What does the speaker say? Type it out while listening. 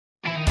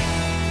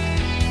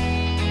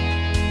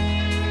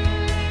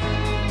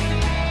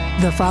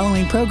The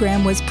following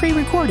program was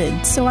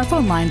pre-recorded, so our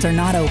phone lines are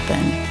not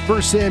open.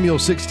 1 Samuel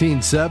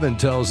 16:7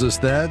 tells us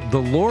that the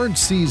Lord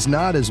sees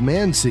not as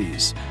man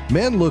sees.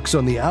 Man looks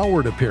on the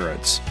outward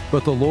appearance,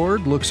 but the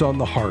Lord looks on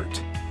the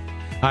heart.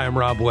 Hi, I'm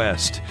Rob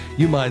West.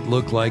 You might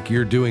look like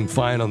you're doing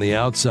fine on the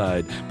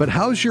outside, but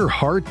how's your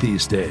heart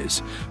these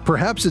days?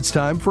 Perhaps it's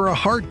time for a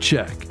heart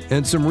check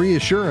and some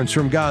reassurance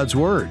from God's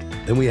Word.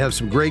 And we have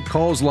some great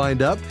calls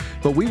lined up,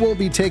 but we won't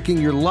be taking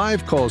your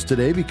live calls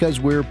today because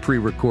we're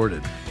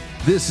pre-recorded.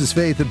 This is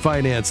Faith and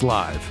Finance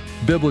Live,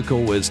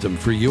 biblical wisdom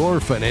for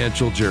your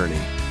financial journey.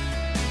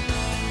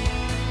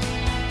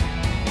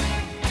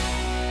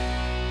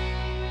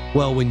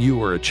 Well, when you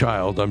were a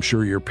child, I'm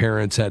sure your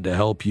parents had to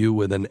help you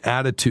with an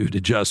attitude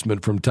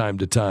adjustment from time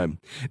to time.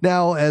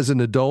 Now, as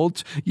an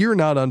adult, you're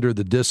not under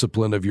the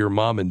discipline of your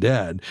mom and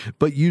dad,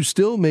 but you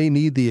still may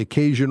need the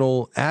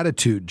occasional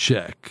attitude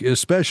check,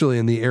 especially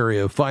in the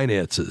area of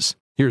finances.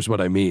 Here's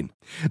what I mean.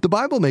 The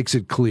Bible makes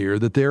it clear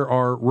that there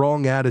are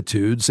wrong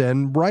attitudes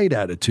and right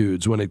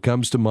attitudes when it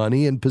comes to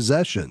money and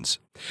possessions.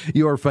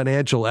 Your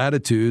financial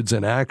attitudes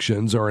and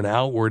actions are an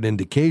outward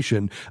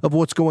indication of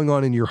what's going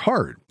on in your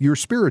heart, your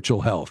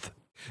spiritual health.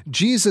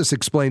 Jesus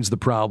explains the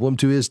problem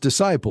to his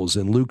disciples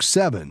in Luke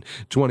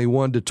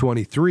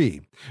 7:21-23.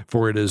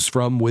 For it is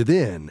from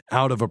within,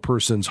 out of a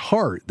person's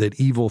heart, that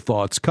evil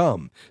thoughts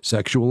come: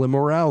 sexual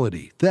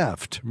immorality,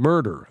 theft,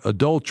 murder,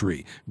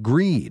 adultery,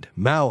 greed,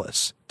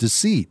 malice,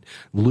 deceit,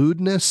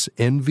 lewdness,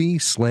 envy,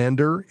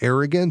 slander,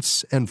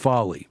 arrogance, and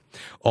folly.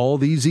 All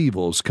these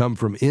evils come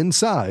from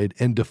inside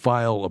and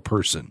defile a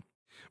person.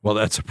 Well,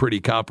 that's a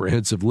pretty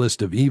comprehensive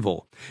list of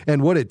evil.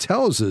 And what it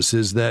tells us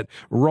is that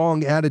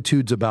wrong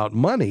attitudes about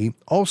money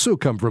also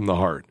come from the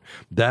heart.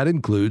 That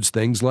includes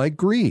things like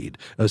greed,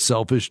 a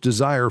selfish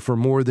desire for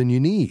more than you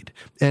need,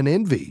 and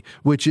envy,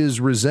 which is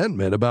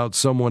resentment about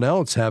someone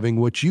else having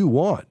what you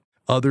want.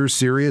 Other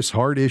serious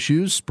heart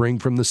issues spring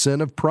from the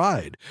sin of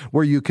pride,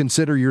 where you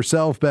consider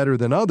yourself better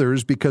than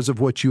others because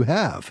of what you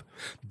have.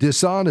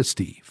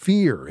 Dishonesty,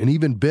 fear, and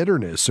even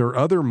bitterness are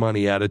other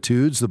money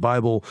attitudes the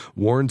Bible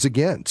warns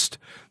against.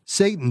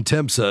 Satan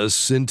tempts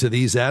us into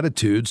these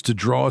attitudes to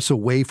draw us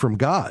away from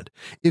God.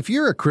 If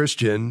you're a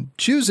Christian,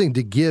 choosing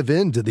to give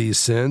in to these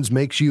sins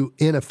makes you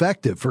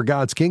ineffective for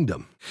God's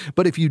kingdom.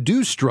 But if you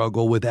do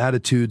struggle with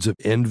attitudes of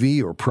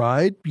envy or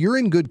pride, you're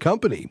in good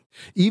company.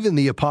 Even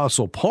the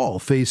Apostle Paul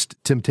faced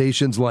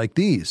temptations like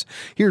these.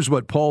 Here's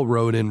what Paul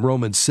wrote in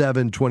Romans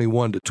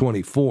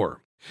 7:21-24.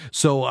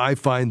 So I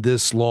find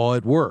this law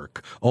at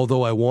work.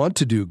 Although I want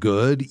to do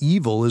good,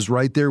 evil is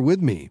right there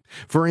with me.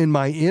 For in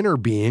my inner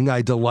being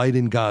I delight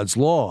in God's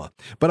law.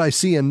 But I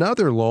see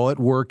another law at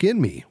work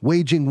in me,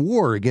 waging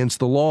war against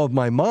the law of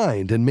my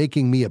mind and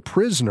making me a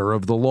prisoner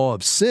of the law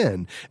of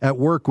sin at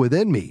work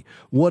within me.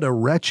 What a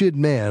wretched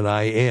man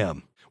I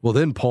am. Well,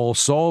 then Paul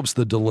solves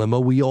the dilemma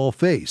we all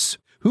face.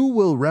 Who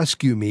will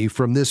rescue me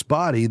from this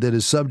body that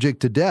is subject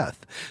to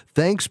death?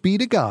 Thanks be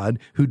to God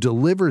who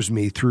delivers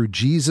me through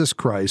Jesus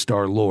Christ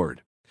our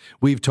Lord.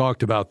 We've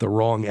talked about the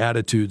wrong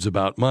attitudes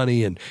about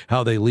money and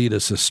how they lead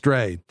us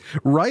astray.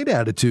 Right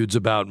attitudes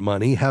about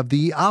money have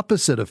the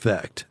opposite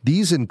effect.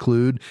 These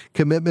include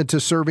commitment to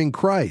serving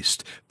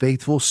Christ,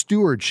 faithful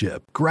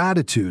stewardship,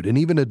 gratitude, and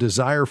even a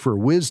desire for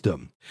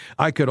wisdom.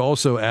 I could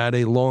also add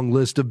a long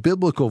list of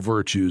biblical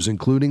virtues,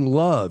 including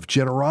love,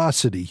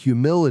 generosity,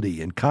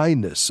 humility, and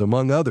kindness,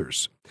 among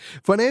others.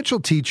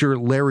 Financial teacher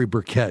Larry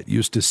Burkett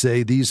used to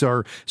say these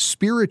are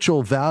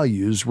spiritual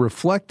values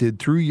reflected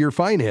through your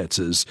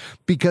finances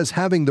because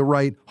having the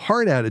right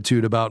heart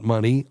attitude about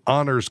money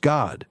honors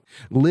God.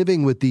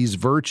 Living with these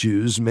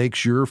virtues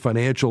makes your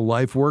financial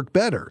life work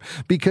better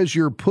because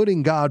you're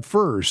putting God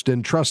first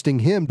and trusting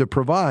Him to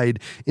provide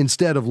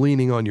instead of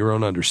leaning on your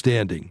own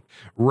understanding.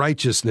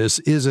 Righteousness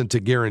isn't a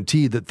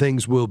guarantee that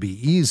things will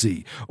be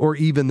easy or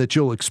even that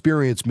you'll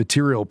experience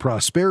material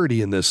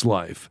prosperity in this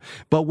life,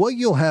 but what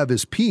you'll have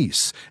is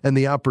peace and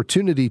the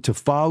opportunity to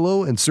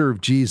follow and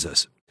serve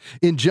Jesus.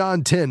 In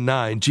John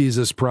 10:9,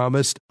 Jesus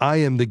promised, I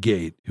am the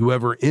gate.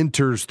 Whoever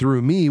enters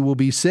through me will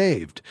be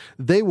saved.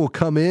 They will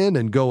come in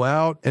and go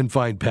out and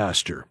find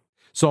pasture.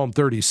 Psalm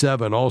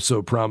 37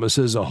 also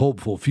promises a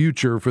hopeful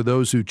future for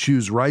those who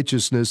choose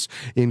righteousness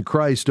in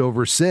Christ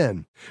over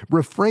sin.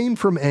 Refrain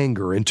from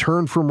anger and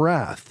turn from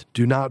wrath.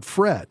 Do not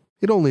fret.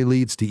 It only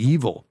leads to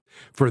evil.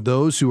 For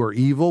those who are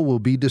evil will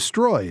be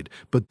destroyed,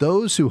 but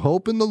those who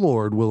hope in the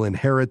Lord will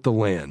inherit the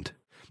land.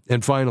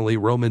 And finally,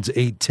 Romans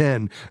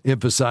 8:10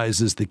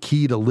 emphasizes the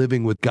key to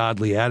living with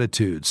godly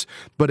attitudes.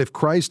 But if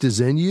Christ is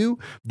in you,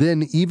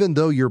 then even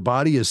though your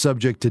body is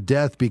subject to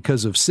death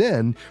because of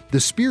sin, the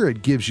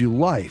Spirit gives you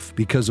life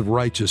because of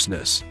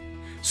righteousness.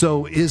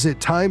 So is it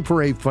time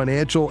for a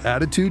financial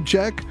attitude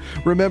check?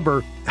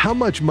 Remember, how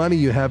much money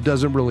you have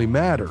doesn't really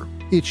matter.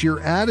 It's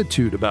your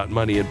attitude about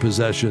money and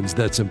possessions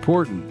that's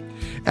important.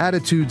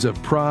 Attitudes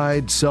of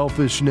pride,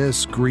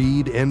 selfishness,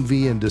 greed,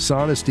 envy, and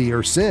dishonesty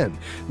are sin,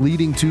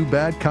 leading to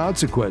bad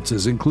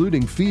consequences,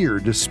 including fear,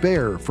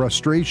 despair,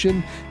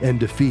 frustration, and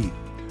defeat.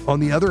 On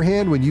the other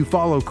hand, when you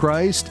follow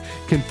Christ,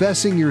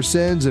 confessing your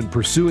sins and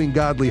pursuing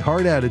godly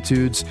heart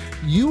attitudes,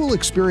 you will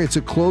experience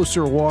a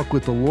closer walk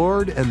with the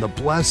Lord and the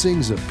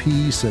blessings of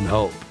peace and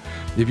hope.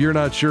 If you're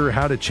not sure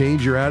how to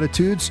change your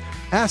attitudes,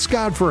 ask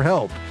God for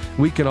help.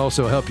 We can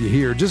also help you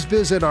here. Just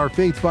visit our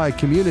FaithFi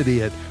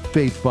community at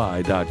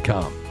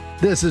faithfi.com.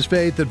 This is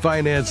Faith and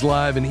Finance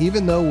Live, and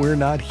even though we're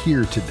not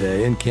here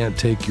today and can't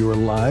take your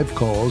live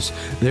calls,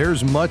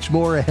 there's much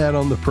more ahead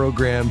on the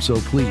program, so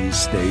please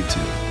stay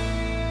tuned.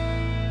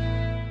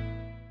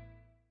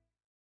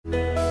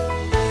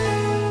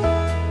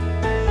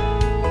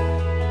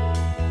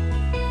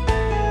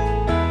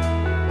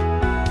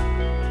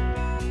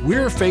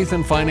 We're Faith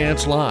and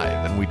Finance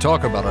Live, and we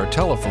talk about our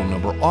telephone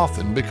number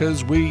often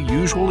because we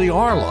usually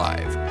are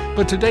live.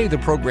 But today the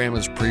program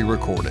is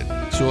pre-recorded,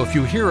 so if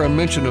you hear a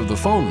mention of the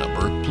phone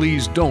number,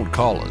 please don't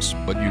call us,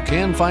 but you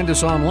can find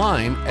us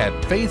online at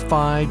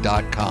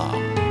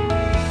faithfi.com.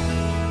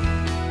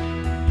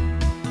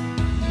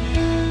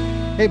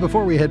 Hey,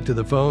 before we head to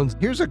the phones,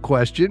 here's a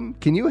question.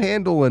 Can you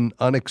handle an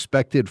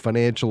unexpected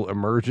financial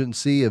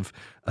emergency of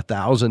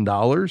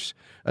 $1,000?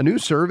 A new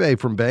survey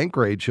from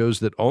Bankrate shows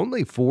that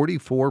only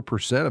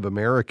 44% of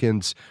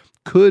Americans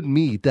could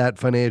meet that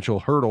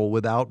financial hurdle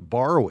without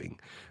borrowing.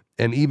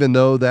 And even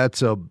though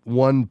that's a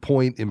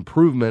 1-point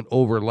improvement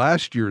over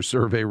last year's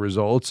survey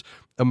results,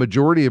 a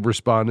majority of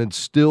respondents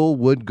still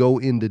would go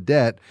into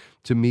debt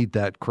to meet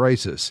that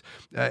crisis.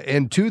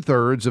 And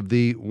 2/3 of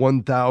the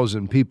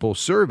 1,000 people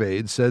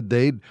surveyed said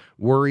they'd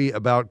worry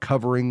about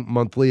covering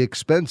monthly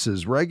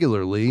expenses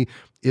regularly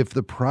if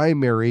the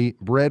primary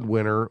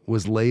breadwinner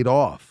was laid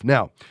off.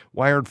 Now,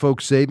 why aren't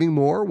folks saving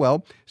more?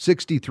 Well,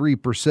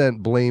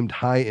 63% blamed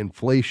high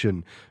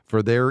inflation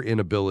for their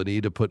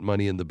inability to put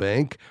money in the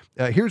bank.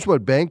 Here's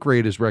what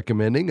Bankrate is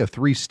recommending: a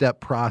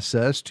 3-step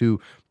process to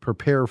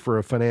prepare for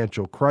a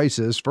financial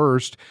crisis.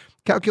 First,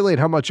 calculate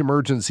how much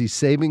emergency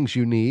savings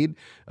you need.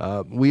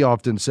 We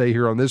often say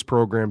here on this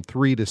program,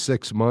 3 to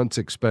 6 months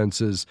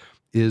expenses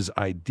is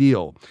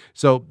ideal.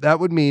 So that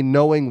would mean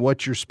knowing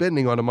what you're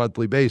spending on a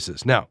monthly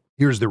basis. Now,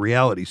 here's the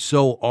reality.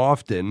 So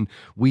often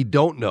we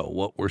don't know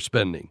what we're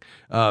spending.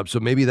 So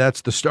maybe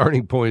that's the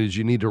starting point, is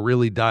you need to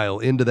really dial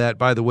into that.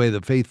 By the way,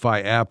 the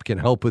FaithFi app can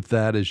help with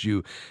that as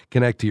you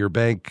connect to your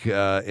bank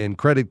and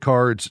credit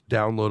cards,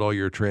 download all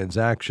your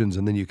transactions,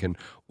 and then you can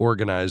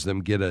organize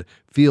them, get a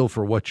feel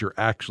for what you're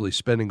actually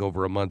spending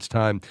over a month's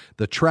time.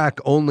 The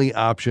track-only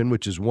option,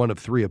 which is one of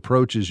 3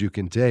 approaches you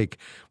can take,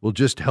 will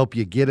just help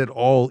you get it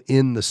all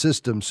in the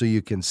system so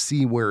you can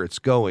see where it's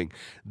going.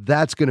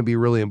 That's going to be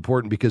really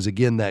important because,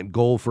 again, that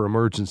goal for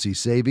emergency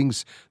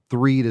savings,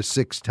 3 to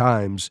 6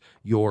 times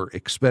your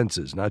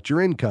expenses, not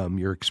your income,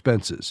 your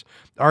expenses.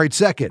 All right,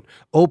 second,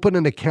 open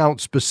an account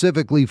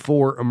specifically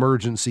for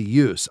emergency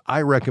use.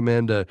 I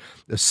recommend a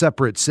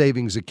separate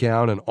savings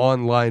account, an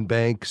online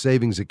bank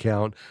savings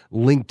account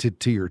linked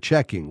to your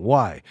checking.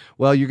 Why?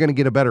 Well, you're going to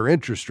get a better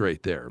interest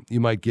rate there. You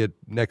might get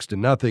next to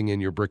nothing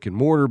in your brick and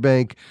mortar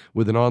bank.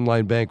 With an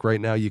online bank right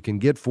now, you can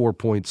get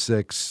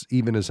 4.6,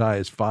 even as high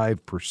as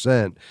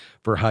 5%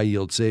 for high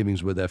yield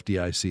savings with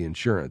FDIC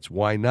insurance.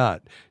 Why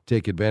not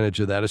take advantage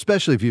of that?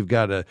 Especially if you've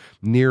got a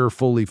near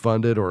fully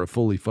funded or a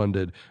fully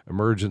funded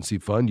emergency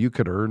fund, you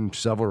could earn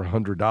several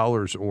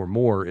 $100s or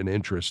more in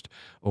interest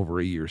over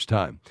a year's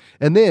time.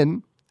 And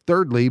then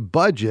thirdly,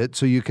 budget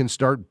so you can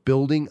start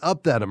building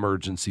up that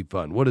emergency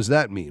fund. What does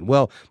that mean?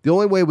 Well, the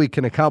only way we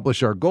can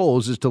accomplish our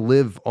goals is to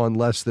live on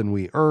less than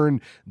we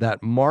earn.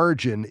 That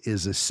margin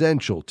is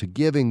essential to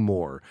giving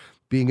more,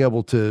 being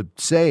able to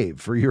save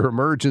for your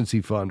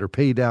emergency fund or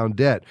pay down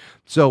debt.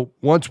 So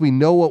once we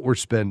know what we're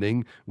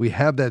spending, we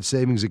have that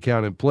savings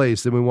account in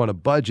place, then we want to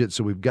budget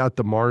so we've got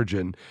the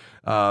margin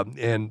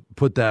and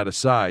put that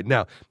aside.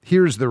 Now,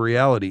 here's the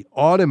reality.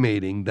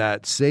 Automating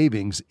that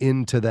savings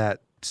into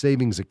that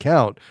savings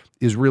account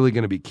is really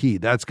going to be key.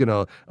 That's going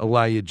to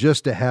allow you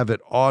just to have it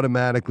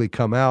automatically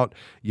come out.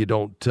 You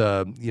don't,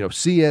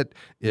 see it.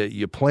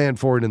 You plan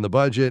for it in the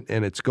budget,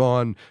 and it's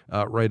gone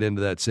right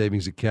into that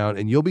savings account.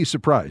 And you'll be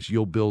surprised.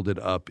 You'll build it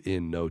up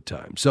in no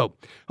time. So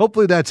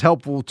hopefully that's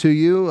helpful to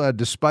you.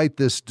 Despite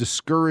this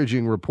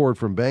discouraging report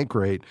from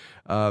Bankrate,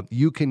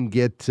 you can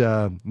get,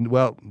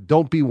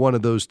 don't be one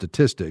of those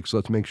statistics.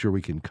 Let's make sure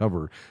we can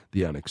cover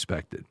the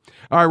unexpected.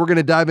 All right, we're going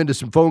to dive into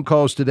some phone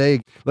calls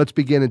today. Let's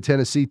begin in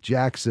Tennessee.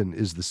 Jackson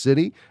is the city.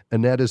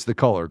 Annette is the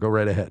caller. Go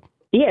right ahead.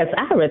 Yes,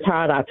 I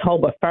retired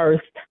October 1st.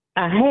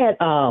 I have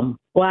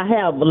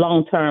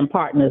long-term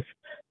partners,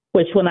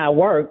 which when I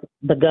worked,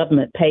 the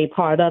government paid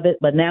part of it.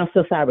 But now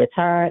since I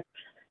retired,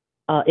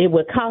 it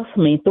would cost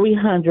me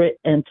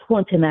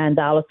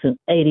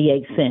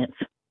 $329.88.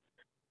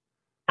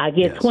 I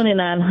get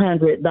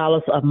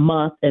 $2,900 a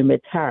month in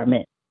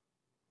retirement,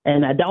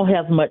 and I don't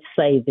have much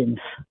savings.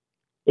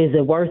 Is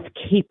it worth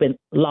keeping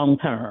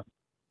long-term?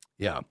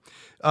 Yeah.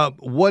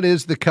 What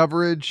is the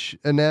coverage,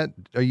 Annette?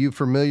 Are you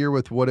familiar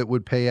with what it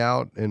would pay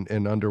out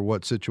and under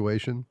what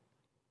situation?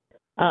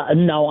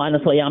 No,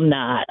 honestly, I'm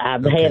not.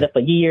 I've had it for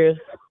years,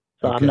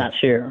 so I'm not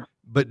sure.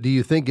 But do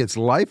you think it's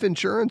life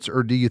insurance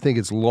or do you think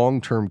it's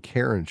long-term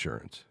care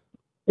insurance?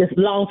 It's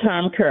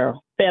long-term care,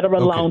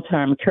 federal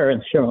long-term care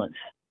insurance.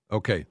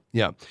 Okay,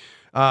 yeah.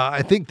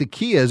 I think the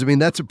key is,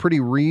 that's a pretty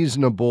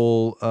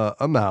reasonable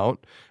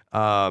amount.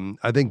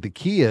 I think the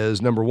key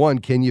is, number one,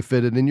 can you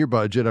fit it in your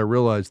budget? I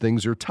realize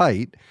things are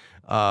tight.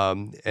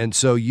 And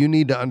so you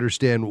need to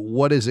understand,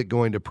 what is it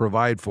going to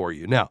provide for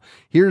you? Now,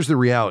 here's the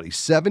reality.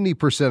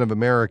 70% of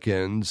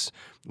Americans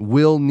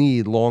will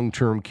need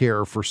long-term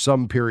care for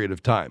some period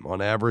of time.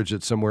 On average,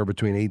 it's somewhere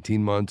between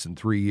 18 months and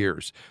 3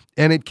 years.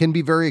 And it can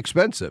be very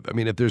expensive.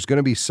 If there's going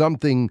to be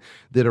something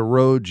that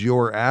erodes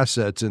your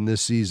assets in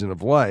this season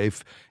of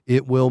life,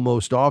 it will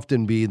most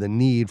often be the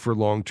need for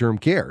long-term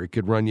care. It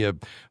could run you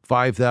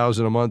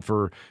 $5,000 a month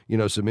for,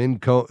 some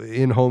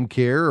in-home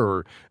care,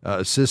 or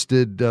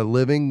assisted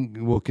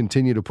living will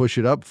continue to push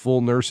it up.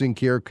 Full nursing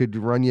care could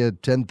run you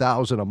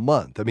 $10,000 a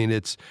month.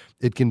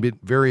 It can be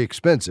very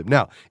expensive.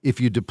 Now,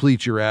 if you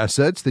deplete your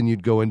assets, then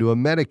you'd go into a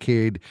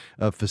Medicaid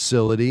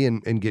facility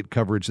and get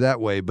coverage that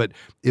way. But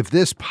if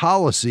this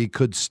policy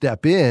could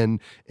step in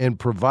and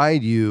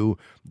provide you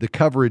the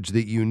coverage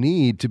that you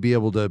need to be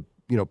able to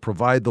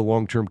provide the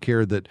long-term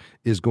care that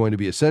is going to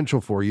be essential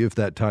for you if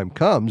that time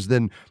comes,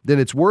 then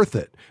it's worth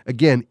it.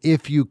 Again,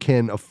 if you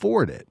can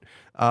afford it.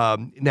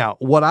 Now,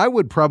 what I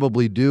would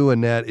probably do,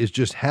 Annette, is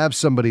just have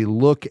somebody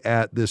look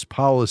at this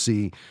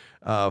policy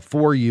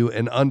for you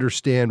and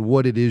understand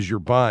what it is you're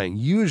buying.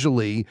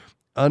 Usually,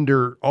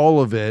 under all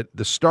of it,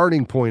 the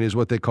starting point is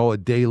what they call a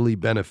daily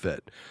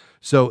benefit.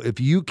 So if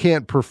you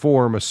can't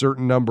perform a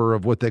certain number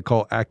of what they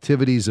call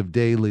activities of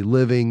daily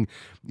living,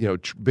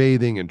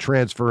 bathing and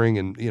transferring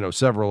and,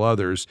 several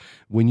others,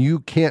 when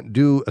you can't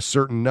do a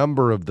certain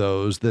number of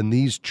those, then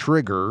these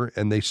trigger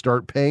and they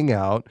start paying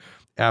out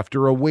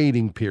after a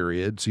waiting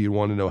period. So you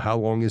want to know, how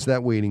long is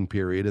that waiting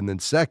period? And then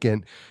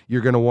second,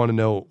 you're going to want to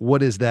know,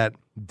 what is that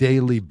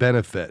daily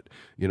benefit?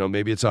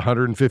 Maybe it's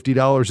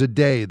 $150 a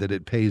day that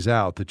it pays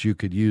out that you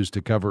could use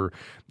to cover,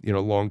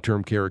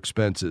 long-term care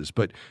expenses.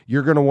 But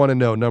you're going to want to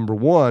know, number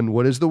one,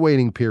 what is the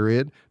waiting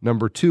period?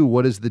 Number two,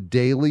 what is the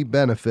daily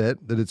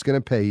benefit that it's going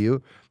to pay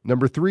you?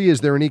 Number three,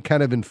 is there any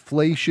kind of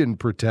inflation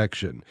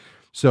protection?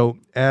 So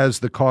as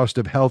the cost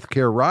of health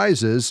care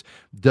rises,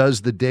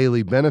 does the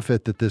daily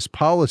benefit that this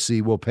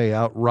policy will pay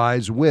out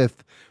rise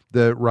with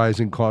the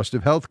rising cost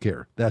of health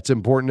care? That's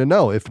important to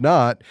know. If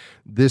not,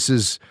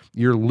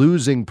 you're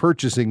losing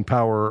purchasing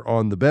power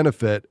on the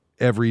benefit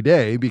every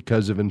day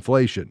because of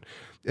inflation.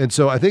 And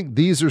so I think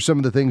these are some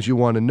of the things you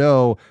want to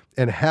know,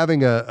 and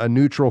having a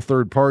neutral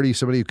third party,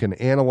 somebody who can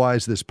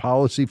analyze this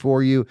policy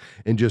for you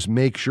and just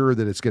make sure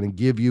that it's going to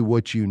give you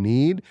what you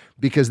need,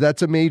 because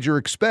that's a major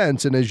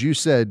expense. And as you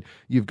said,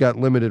 you've got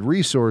limited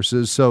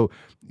resources. So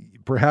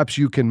perhaps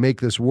you can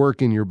make this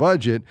work in your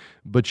budget,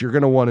 but you're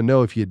going to want to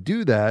know, if you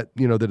do that,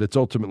 that it's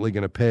ultimately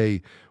going to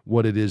pay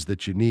what it is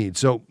that you need.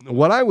 So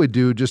what I would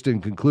do, just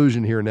in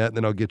conclusion here, Annette, and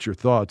then I'll get your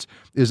thoughts,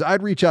 is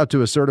I'd reach out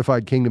to a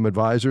certified Kingdom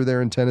advisor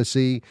there in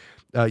Tennessee.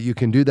 You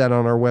can do that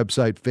on our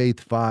website,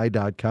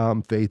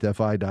 faithfi.com,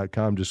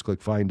 faithfi.com. Just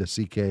click Find a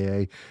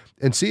CKA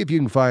and see if you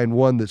can find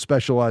one that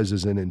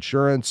specializes in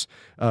insurance,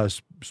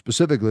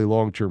 specifically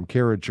long-term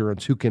care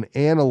insurance, who can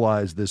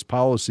analyze this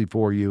policy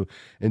for you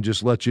and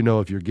just let you know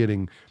if you're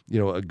getting,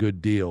 a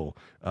good deal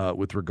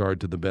with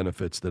regard to the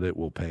benefits that it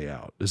will pay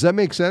out. Does that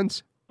make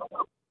sense?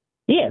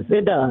 Yes,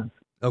 it does.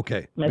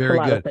 Okay, Makes very a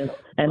lot good. Of sense,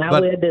 and I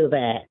will do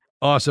that.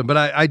 Awesome. But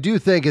I do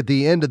think at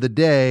the end of the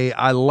day,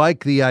 I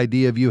like the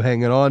idea of you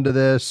hanging on to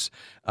this.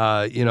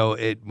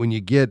 When you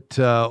get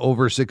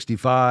over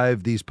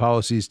 65, these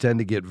policies tend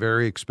to get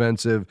very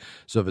expensive.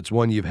 So if it's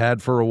one you've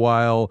had for a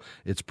while,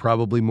 it's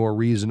probably more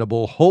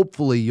reasonable.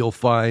 Hopefully you'll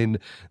find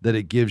that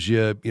it gives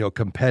you,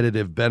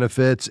 competitive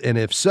benefits. And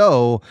if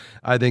so,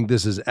 I think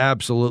this is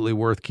absolutely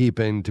worth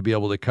keeping to be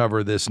able to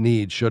cover this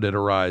need should it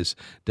arise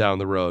down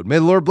the road. May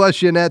the Lord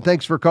bless you, Annette.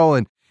 Thanks for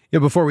calling.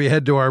 Before we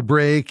head to our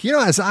break,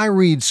 as I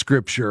read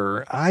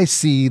Scripture, I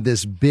see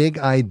this big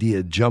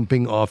idea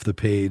jumping off the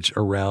page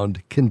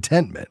around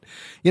contentment.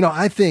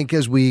 I think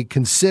as we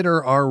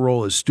consider our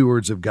role as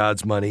stewards of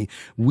God's money,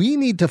 we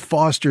need to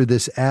foster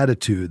this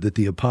attitude that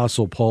the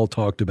Apostle Paul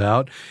talked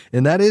about,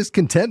 and that is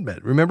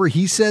contentment. Remember,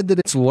 he said that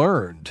it's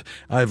learned.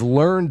 I've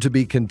learned to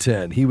be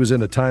content. He was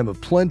in a time of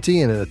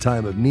plenty and in a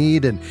time of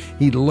need, and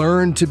he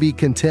learned to be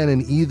content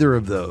in either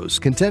of those.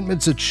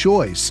 Contentment's a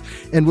choice,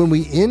 and when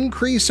we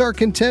increase our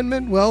contentment,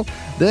 well,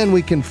 then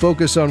we can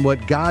focus on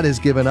what God has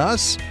given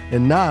us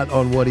and not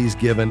on what he's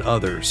given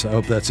others. I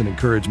hope that's an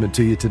encouragement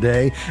to you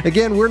today.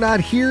 Again, we're not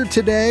here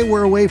today.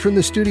 We're away from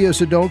the studio,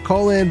 so don't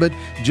call in, but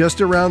just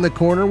around the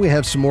corner, we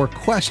have some more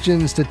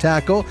questions to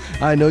tackle.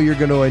 I know you're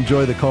going to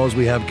enjoy the calls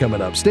we have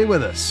coming up. Stay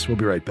with us. We'll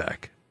be right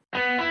back.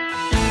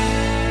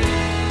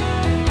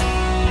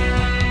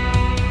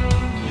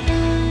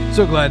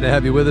 So glad to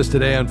have you with us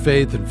today on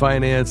Faith and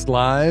Finance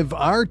Live.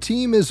 Our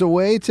team is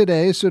away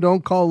today, so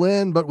don't call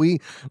in, but we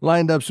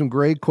lined up some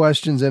great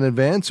questions in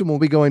advance, and we'll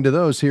be going to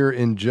those here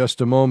in just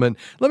a moment.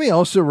 Let me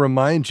also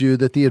remind you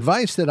that the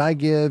advice that I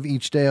give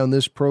each day on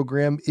this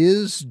program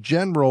is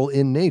general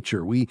in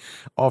nature. We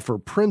offer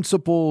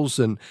principles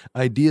and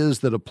ideas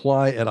that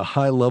apply at a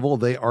high level.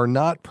 They are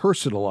not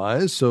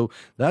personalized, so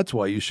that's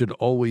why you should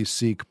always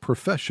seek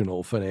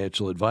professional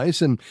financial advice.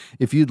 And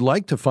if you'd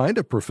like to find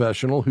a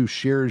professional who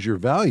shares your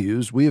values,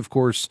 we, of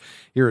course,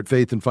 here at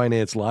Faith and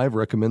Finance Live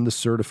recommend the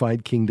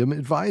Certified Kingdom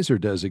Advisor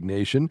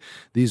designation.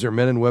 These are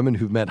men and women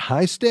who've met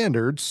high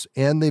standards,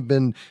 and they've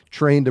been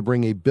trained to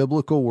bring a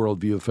biblical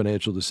worldview of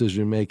financial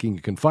decision-making.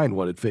 You can find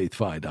one at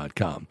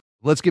faithfi.com.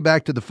 Let's get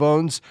back to the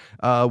phones.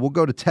 We'll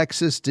go to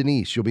Texas.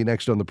 Denise, you'll be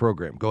next on the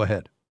program. Go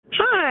ahead.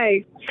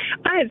 Hi.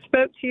 I had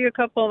spoke to you a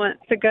couple of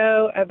months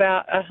ago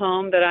about a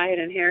home that I had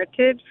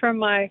inherited from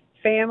my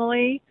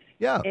family.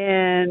 Yeah.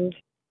 And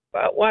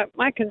what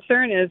my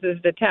concern is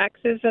the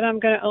taxes that I'm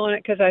going to owe on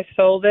it, because I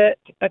sold it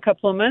a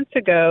couple of months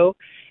ago,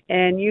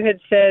 and you had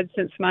said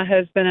since my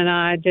husband and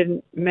I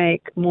didn't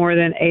make more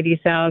than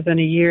 $80,000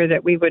 a year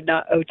that we would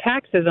not owe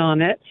taxes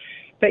on it.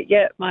 But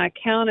yet my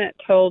accountant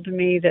told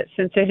me that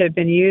since it had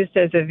been used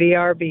as a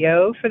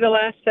VRBO for the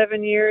last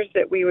 7 years,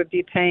 that we would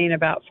be paying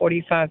about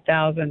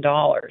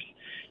 $45,000.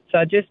 So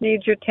I just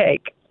need your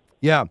take.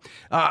 Yeah.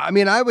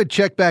 I would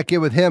check back in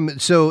with him.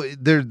 So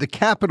the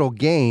capital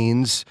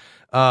gains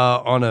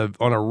on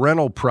a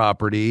rental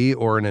property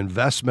or an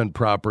investment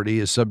property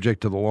is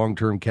subject to the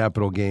long-term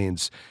capital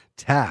gains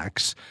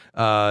tax.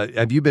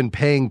 Have you been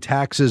paying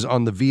taxes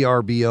on the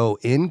VRBO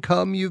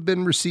income you've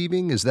been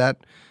receiving? Is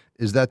that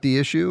the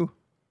issue?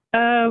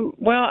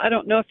 Well, I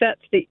don't know if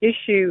that's the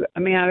issue. I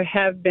mean, I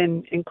have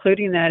been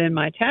including that in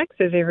my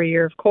taxes every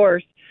year, of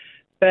course,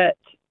 but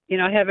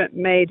I haven't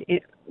made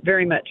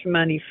very much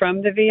money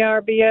from the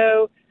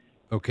VRBO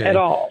at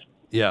all.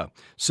 Yeah.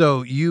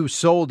 So you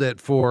sold it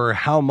for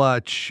how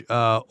much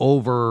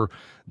over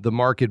the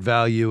market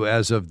value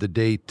as of the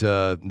date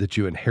that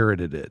you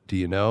inherited it? Do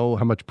you know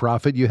how much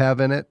profit you have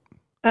in it?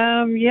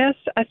 Yes,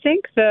 I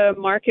think the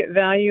market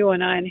value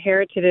when I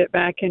inherited it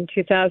back in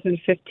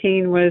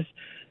 2015 was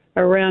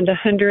around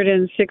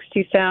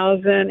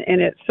 $160,000, and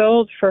it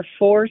sold for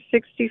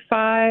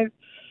 $465,000,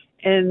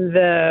 and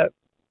the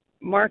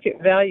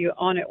market value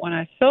on it when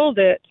I sold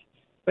it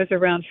was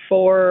around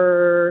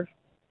 $410,000,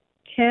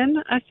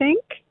 I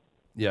think.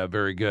 Yeah,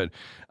 very good.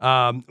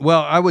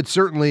 Well, I would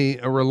certainly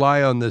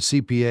rely on the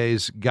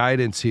CPA's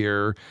guidance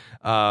here.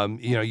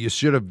 You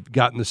should have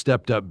gotten the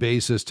stepped-up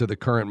basis to the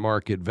current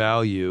market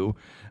value.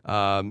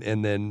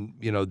 And then,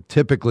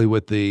 typically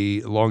with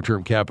the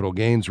long-term capital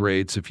gains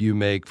rates, if you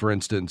make, for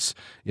instance,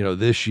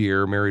 this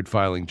year, married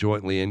filing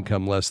jointly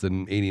income less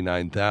than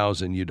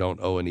 $89,000, you don't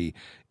owe any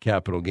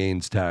capital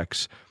gains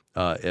tax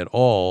at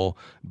all.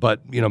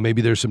 But,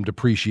 maybe there's some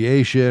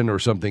depreciation or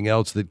something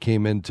else that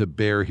came into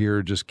bear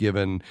here, just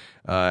given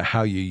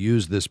how you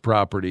use this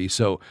property.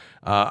 So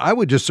I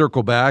would just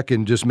circle back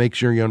and just make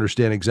sure you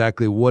understand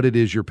exactly what it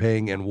is you're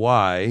paying and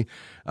why,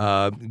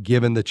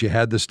 given that you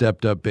had the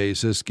stepped up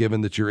basis,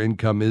 given that your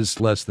income is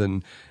less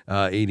than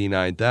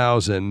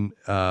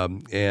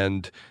 $89,000,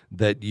 and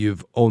that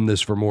you've owned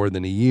this for more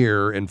than a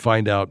year, and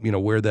find out,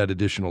 where that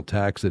additional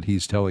tax that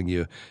he's telling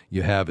you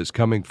have is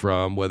coming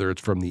from, whether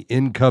it's from the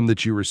income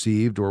that you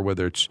received or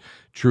whether it's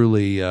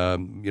truly,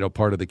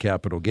 part of the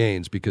capital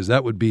gains, because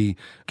that would be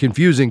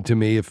confusing to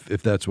me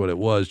if that's what it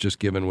was, just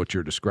given what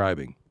you're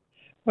describing.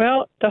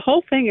 Well, the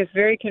whole thing is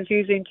very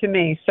confusing to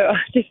me, so I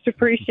just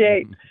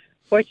appreciate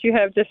what you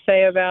have to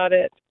say about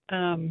it.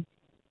 The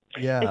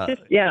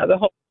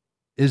whole.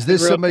 Is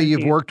this somebody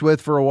you've worked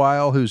with for a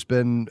while who's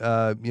been,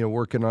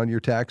 working on your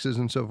taxes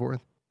and so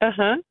forth?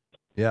 Uh-huh.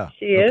 Yeah.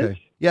 She is.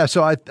 Yeah,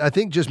 so I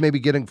think just maybe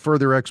getting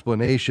further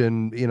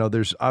explanation,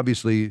 there's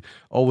obviously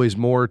always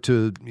more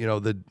to,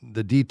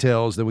 the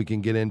details that we can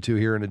get into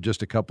here in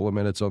just a couple of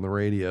minutes on the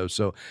radio.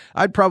 So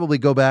I'd probably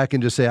go back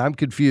and just say, I'm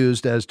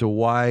confused as to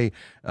why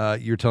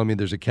you're telling me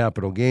there's a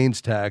capital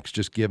gains tax,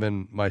 just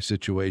given my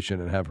situation,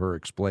 and have her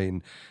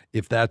explain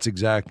if that's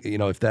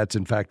if that's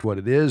in fact what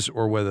it is,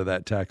 or whether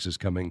that tax is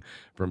coming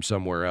from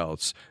somewhere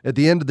else. At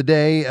the end of the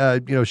day,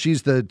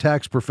 she's the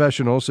tax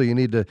professional, so you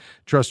need to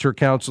trust her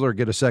counselor,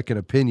 get a second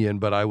opinion,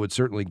 but I would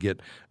certainly get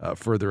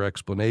further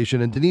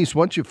explanation. And Denise,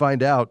 once you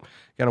find out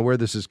kind of where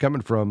this is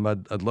coming from,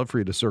 I'd love for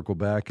you to circle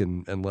back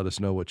and let us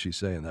know what she's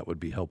saying. That would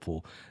be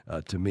helpful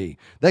to me.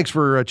 Thanks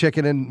for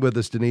checking in with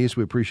us, Denise.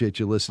 We appreciate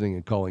you listening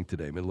and calling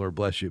today. May the Lord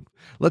bless you.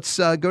 Let's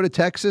go to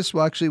Texas.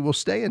 Well, actually, we'll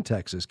stay in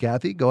Texas.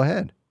 Kathy, go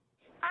ahead.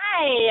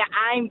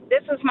 Hi,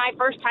 this is my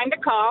first time to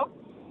call.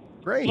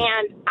 Great.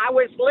 And I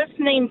was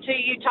listening to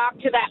you talk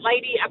to that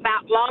lady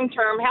about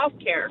long-term health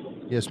care.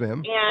 Yes,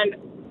 ma'am. And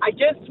I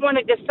just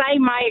wanted to say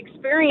my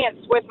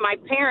experience with my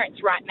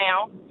parents right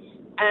now,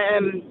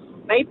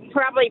 they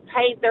probably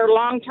paid their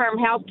long-term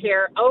health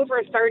care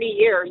over 30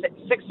 years at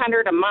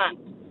 $600 a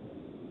month.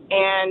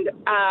 And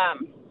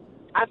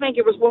I think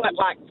it was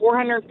like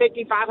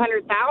 $450,000,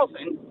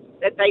 $500,000.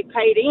 that they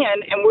paid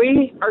in, and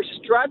we are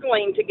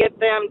struggling to get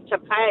them to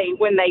pay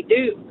when they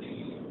do,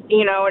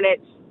 and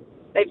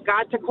they've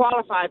got to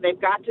qualify,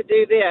 they've got to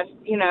do this,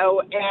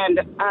 and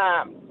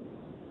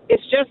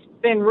it's just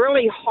been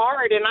really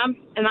hard. And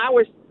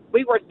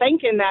we were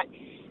thinking that,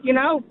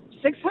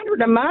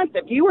 $600 a month,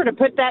 if you were to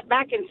put that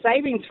back in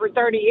savings for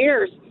 30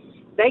 years,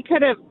 they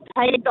could have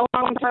paid the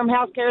long-term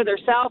health care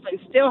themselves and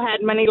still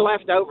had money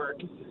left over.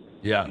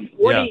 Yeah.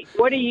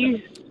 What do you,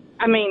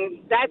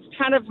 that's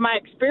kind of my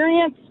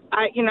experience.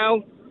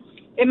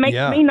 It makes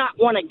me not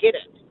want to get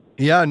it.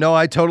 Yeah, no,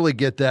 I totally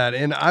get that.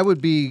 And I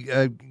would be,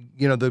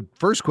 the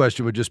first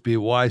question would just be,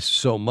 why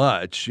so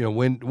much?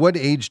 What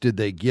age did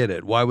they get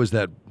it? Why was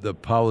the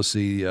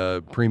policy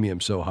premium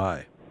so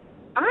high?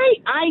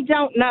 I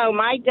don't know.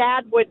 My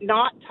dad would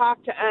not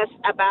talk to us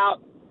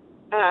about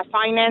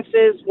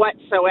finances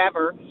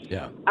whatsoever.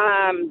 Yeah.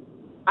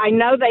 I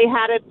know they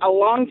had it a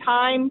long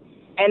time,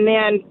 and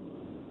then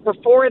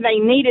before they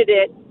needed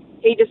it,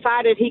 he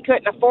decided he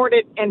couldn't afford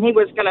it, and he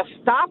was going to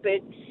stop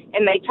it,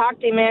 and they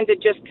talked him into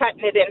just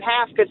cutting it in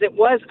half because it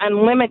was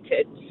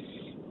unlimited.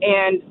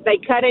 And they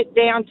cut it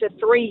down to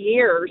 3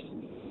 years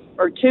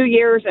or 2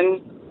 years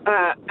and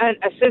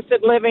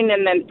assisted living,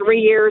 and then 3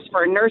 years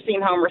for a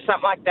nursing home or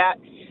something like that.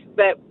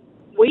 But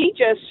we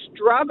just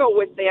struggle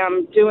with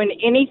them doing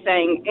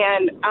anything.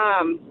 And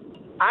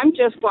I'm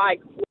just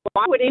like,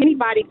 why would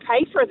anybody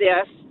pay for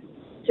this,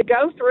 to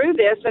go through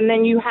this, and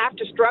then you have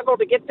to struggle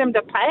to get them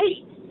to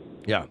pay?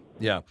 Yeah.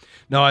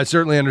 No, I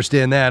certainly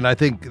understand that. And I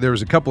think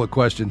there's a couple of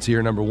questions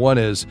here. Number one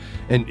is,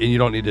 and you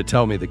don't need to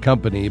tell me the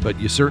company, but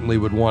you certainly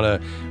would want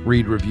to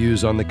read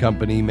reviews on the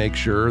company, make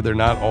sure they're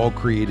not all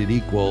created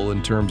equal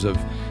in terms of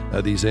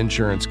these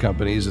insurance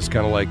companies. It's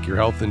kind of like your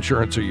health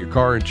insurance or your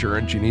car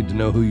insurance. You need to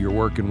know who you're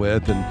working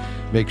with and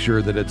make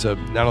sure that it's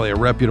not only a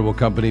reputable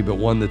company, but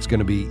one that's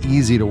going to be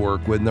easy to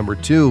work with. Number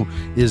two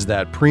is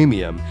that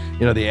premium.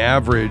 The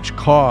average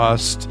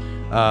cost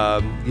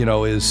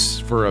is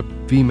for a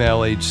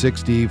female age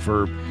 60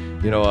 for,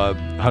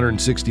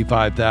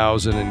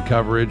 $165,000 in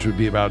coverage would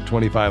be about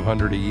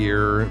 $2,500 a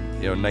year,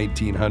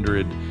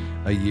 $1,900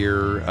 a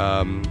year,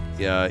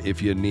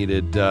 if you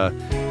needed,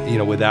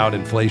 without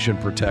inflation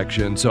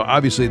protection. So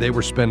obviously they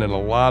were spending a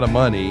lot of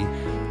money.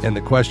 And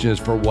the question is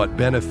for what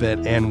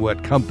benefit and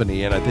what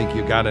company, and I think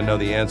you got to know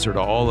the answer to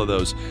all of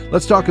those.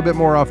 Let's talk a bit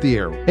more off the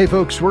air. Hey,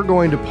 folks, we're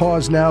going to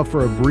pause now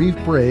for a brief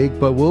break,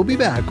 but we'll be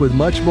back with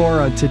much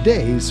more on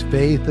today's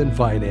Faith and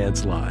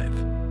Finance Live.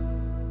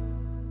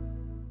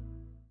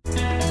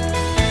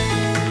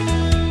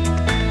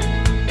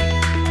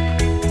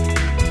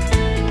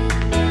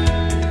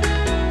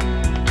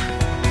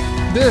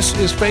 This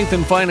is Faith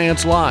and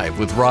Finance Live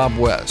with Rob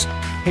West.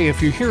 Hey,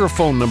 if you hear a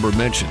phone number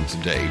mentioned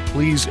today,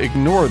 please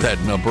ignore that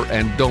number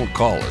and don't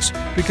call us,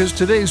 because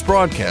today's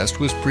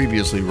broadcast was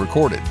previously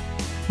recorded.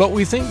 But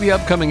we think the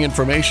upcoming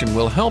information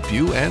will help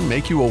you and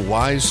make you a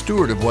wise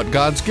steward of what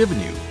God's given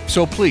you.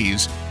 So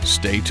please,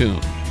 stay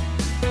tuned.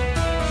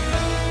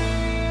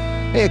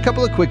 Hey, a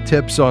couple of quick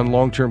tips on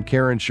long-term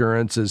care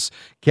insurance. As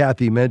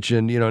Kathy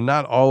mentioned,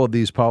 not all of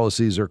these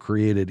policies are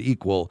created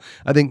equal.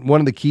 I think one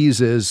of the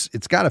keys is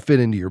it's got to fit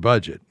into your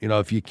budget.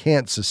 If you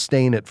can't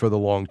sustain it for the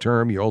long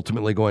term, you're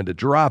ultimately going to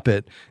drop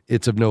it.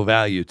 It's of no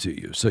value to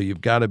you. So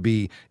you've got to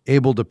be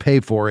able to pay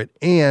for it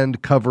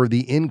and cover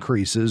the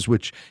increases,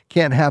 which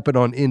can't happen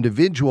on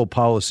individual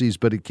policies,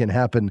 but it can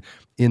happen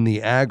in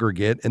the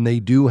aggregate, and they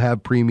do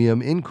have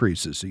premium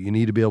increases, so you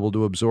need to be able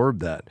to absorb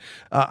that.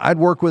 I'd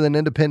work with an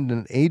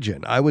independent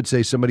agent. I would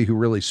say somebody who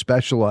really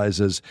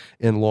specializes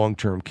in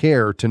long-term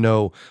care to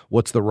know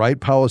what's the right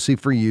policy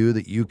for you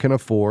that you can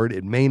afford.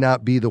 It may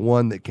not be the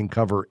one that can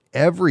cover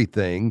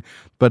everything,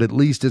 but at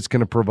least it's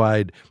going to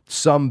provide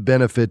some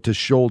benefit to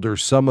shoulder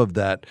some of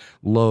that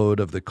load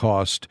of the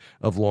cost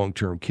of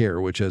long-term care,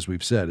 which, as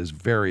we've said, is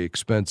very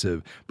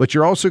expensive. But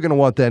you're also going to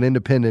want that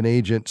independent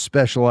agent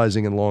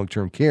specializing in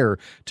long-term care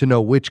to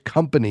know which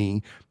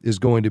company is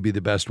going to be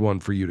the best one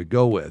for you to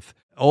go with.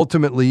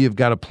 Ultimately, you've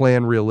got to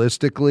plan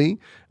realistically,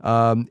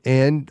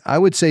 and I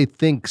would say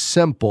think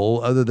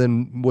simple, other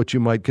than what you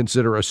might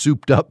consider a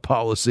souped-up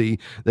policy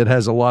that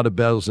has a lot of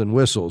bells and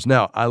whistles.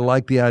 Now, I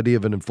like the idea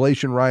of an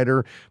inflation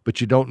rider, but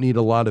you don't need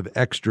a lot of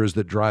extras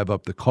that drive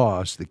up the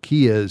cost. The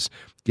key is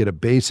get a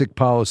basic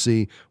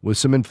policy with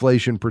some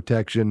inflation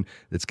protection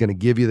that's going to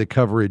give you the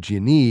coverage you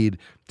need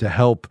to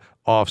help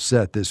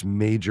offset this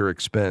major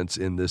expense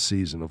in this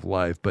season of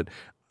life. But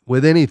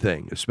with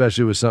anything,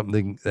 especially with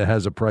something that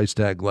has a price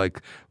tag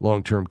like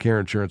long-term care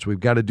insurance, we've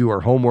got to do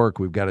our homework,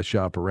 we've got to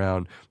shop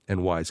around,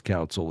 and wise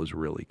counsel is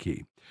really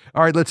key.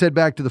 All right, let's head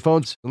back to the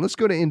phones, and let's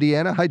go to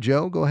Indiana. Hi,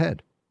 Joe. Go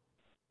ahead.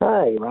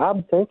 Hi,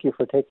 Rob. Thank you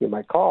for taking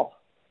my call.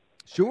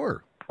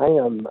 Sure.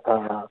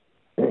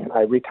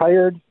 I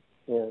retired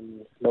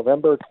in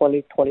November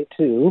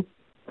 2022,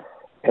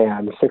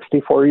 and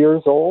 64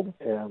 years old,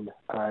 and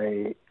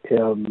I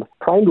am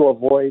trying to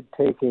avoid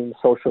taking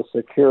Social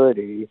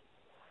Security.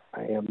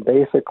 I am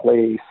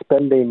basically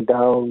spending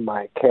down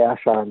my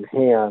cash on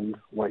hand,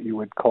 what you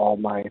would call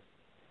my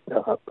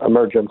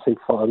emergency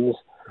funds.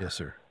 Yes,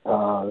 sir.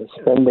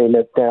 Spending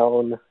it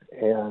down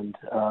and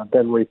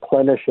then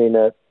replenishing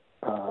it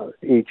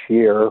each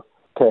year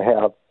to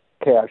have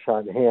cash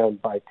on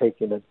hand by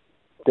taking a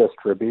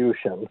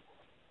distribution.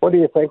 What do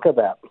you think of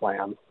that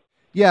plan?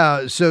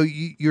 Yeah, so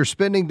you're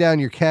spending down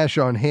your cash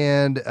on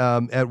hand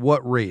at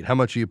what rate? How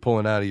much are you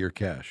pulling out of your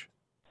cash?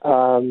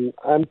 I'm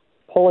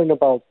pulling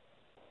about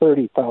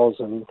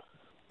 $30,000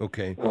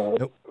 Okay.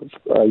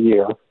 a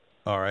year.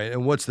 All right.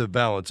 And what's the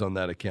balance on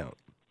that account?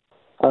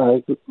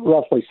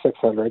 Roughly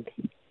 $600.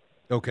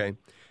 Okay.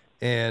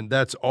 And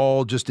that's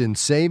all just in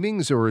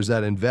savings, or is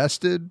that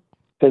invested?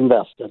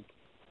 Invested.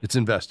 It's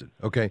invested.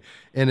 Okay.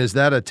 And is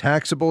that a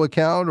taxable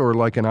account or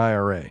like an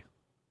IRA?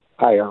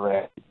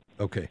 IRA.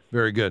 Okay,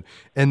 very good.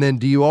 And then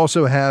do you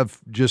also have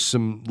just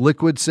some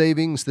liquid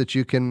savings that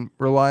you can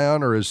rely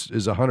on, or is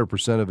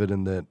 100% of it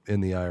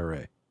in the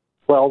IRA?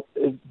 Well,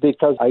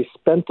 because I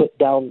spent it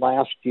down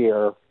last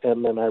year,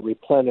 and then I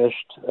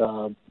replenished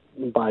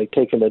by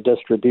taking a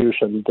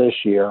distribution this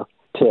year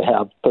to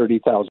have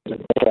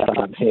 $30,000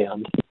 on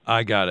hand.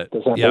 I got it.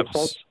 Does that make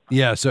sense?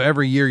 Yeah, so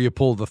every year you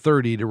pull the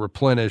 30 to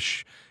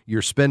replenish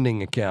your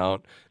spending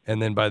account,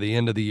 and then by the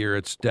end of the year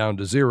it's down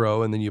to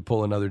zero, and then you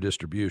pull another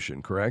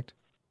distribution, correct?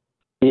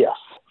 Yes.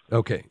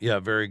 Okay. Yeah,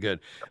 very good.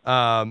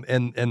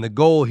 And the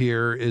goal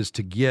here is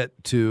to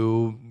get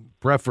to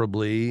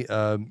preferably,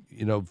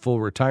 full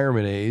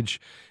retirement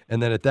age.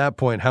 And then at that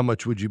point, how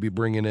much would you be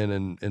bringing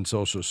in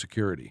Social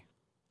Security?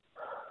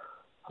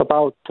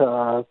 About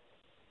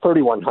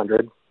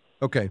 $3,100.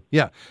 Okay.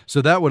 Yeah.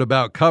 So that would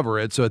about cover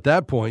it. So at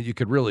that point, you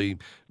could really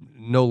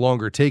no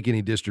longer take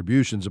any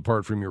distributions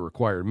apart from your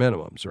required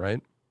minimums,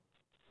 right?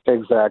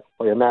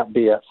 Exactly. And that'd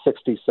be at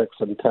 66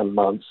 and 10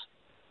 months.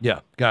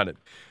 Yeah, got it.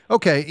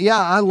 Okay, yeah,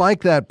 I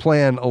like that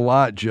plan a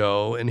lot,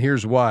 Joe, and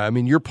here's why. I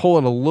mean, you're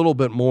pulling a little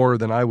bit more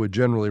than I would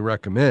generally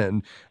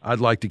recommend. I'd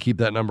like to keep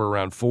that number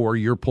around 4.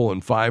 You're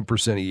pulling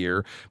 5% a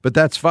year, but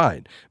that's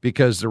fine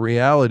because the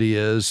reality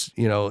is,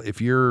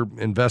 if your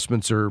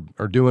investments are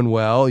doing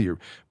well, you're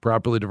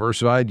properly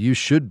diversified, you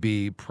should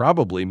be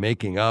probably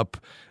making up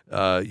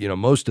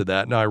most of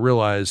that. Now, I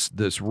realize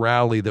this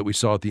rally that we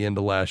saw at the end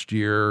of last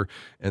year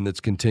and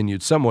that's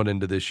continued somewhat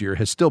into this year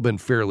has still been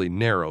fairly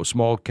narrow.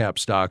 Small cap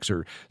stocks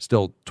are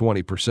still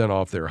 20%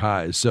 off their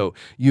highs. So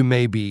you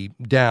may be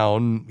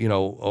down,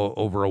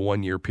 over a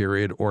 1-year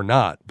period or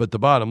not. But the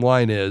bottom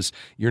line is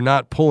you're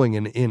not pulling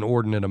an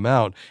inordinate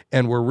amount.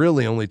 And we're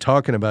really only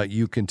talking about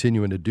you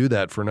continuing to do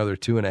that for another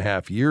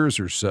 2.5 years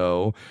or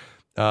so.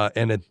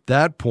 And at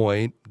that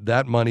point,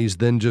 that money's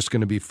then just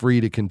going to be free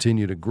to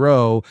continue to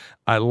grow.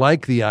 I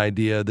like the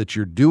idea that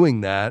you're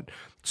doing that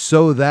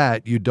so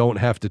that you don't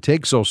have to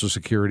take Social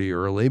Security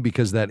early,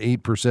 because that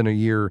 8% a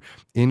year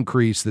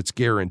increase that's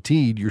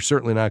guaranteed, you're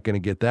certainly not going to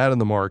get that in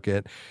the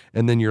market.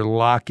 And then you're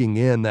locking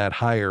in that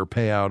higher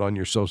payout on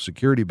your Social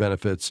Security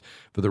benefits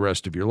for the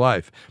rest of your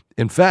life.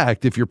 In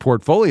fact, if your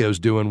portfolio is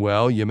doing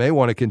well, you may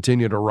want to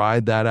continue to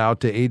ride that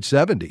out to age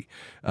 70,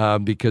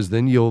 because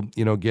then you'll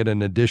get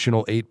an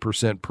additional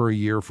 8% per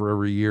year for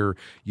every year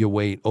you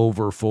wait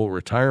over full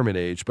retirement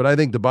age. But I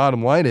think the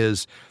bottom line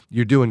is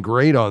you're doing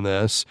great on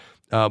this.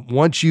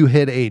 Once you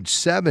hit age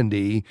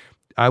 70,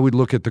 I would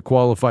look at the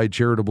qualified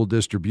charitable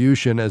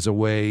distribution as a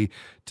way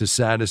to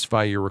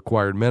satisfy your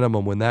required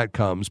minimum when that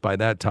comes. By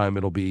that time,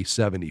 it'll be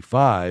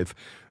 75.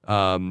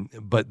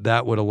 But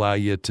that would allow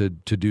you to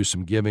do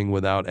some giving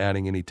without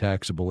adding any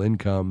taxable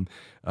income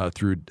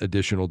through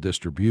additional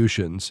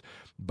distributions.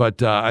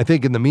 But I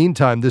think in the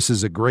meantime, this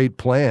is a great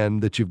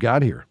plan that you've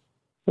got here.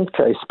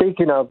 Okay.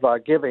 Speaking of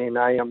giving,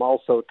 I am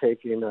also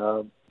taking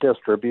a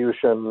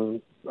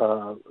distribution.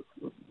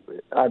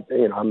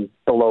 I'm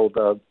below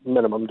the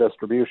minimum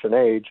distribution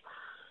age,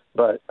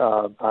 but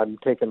I'm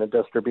taking a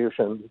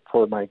distribution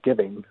for my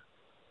giving.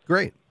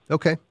 Great.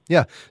 Okay.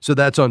 Yeah. So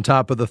that's on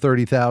top of the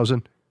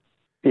 $30,000?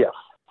 Yes.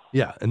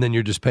 Yeah. And then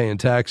you're just paying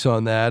tax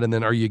on that. And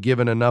then are you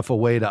giving enough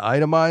away to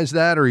itemize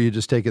that, or are you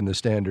just taking the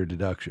standard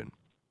deduction?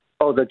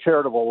 Oh, the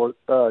charitable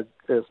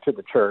is to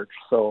the church.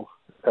 So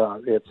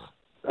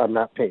I'm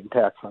not paying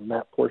tax on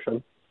that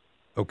portion.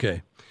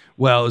 Okay.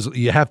 Well,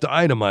 you have to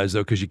itemize,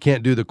 though, because you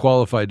can't do the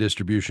qualified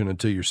distribution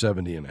until you're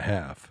 70 and a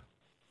half.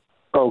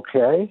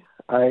 Okay.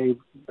 I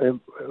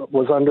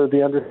was under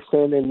the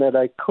understanding that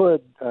I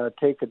could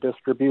take a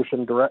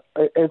distribution direct.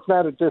 It's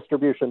not a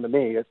distribution to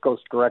me. It goes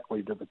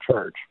directly to the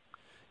church.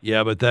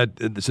 Yeah, but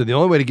so the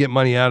only way to get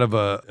money out of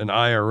an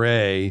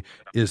IRA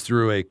is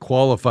through a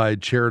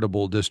qualified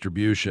charitable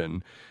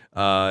distribution,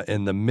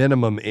 and the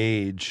minimum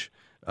age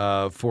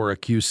for a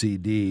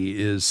QCD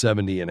is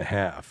 70 and a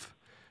half.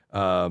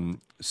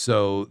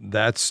 So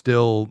that's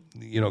still,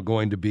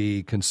 going to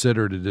be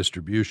considered a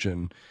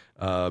distribution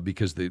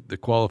because the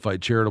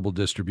qualified charitable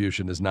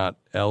distribution is not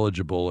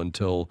eligible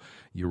until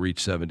you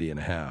reach 70 and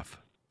a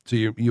half. So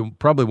you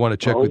probably want to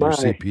check with your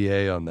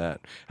CPA on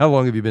that. How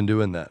long have you been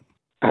doing that?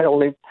 I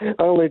only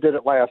did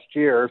it last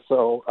year,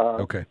 so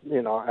okay.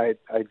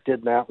 I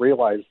did not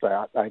realize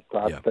that. I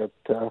thought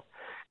that,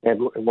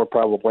 and we're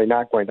probably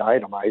not going to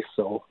itemize.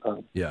 So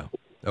yeah.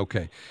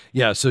 Okay.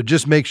 Yeah, so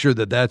just make sure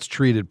that that's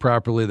treated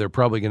properly. They're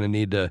probably going to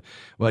need to,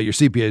 well, your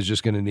CPA is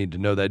just going to need to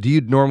know that. Do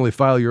you normally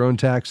file your own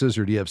taxes,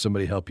 or do you have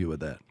somebody help you with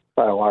that?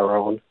 File our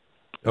own.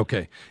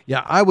 Okay.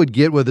 Yeah, I would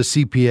get with a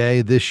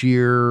CPA this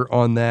year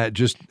on that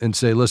just and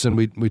say, listen,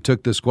 we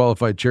took this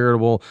qualified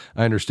charitable.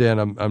 I understand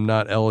I'm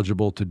not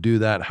eligible to do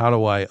that. How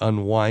do I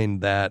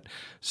unwind that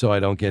so I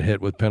don't get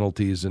hit with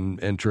penalties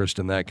and interest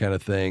and that kind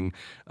of thing?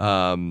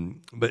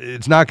 But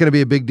it's not going to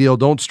be a big deal.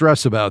 Don't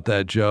stress about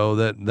that, Joe.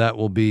 That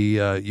will be,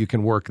 you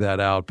can work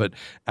that out. But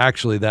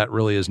actually, that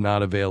really is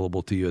not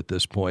available to you at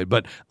this point.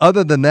 But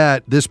other than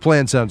that, this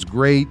plan sounds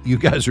great. You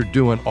guys are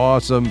doing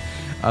awesome.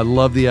 I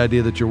love the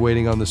idea that you're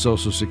waiting on the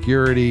Social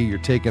Security. You're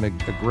taking a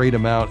great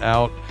amount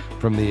out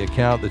from the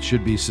account that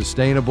should be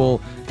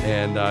sustainable,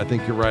 and I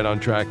think you're right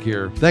on track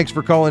here. Thanks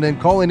for calling in.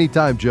 Call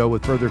anytime, Joe,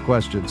 with further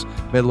questions.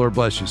 May the Lord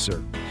bless you,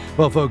 sir.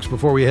 Well, folks,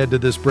 before we head to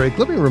this break,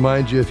 let me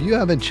remind you, if you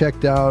haven't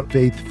checked out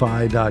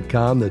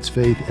faithfi.com, that's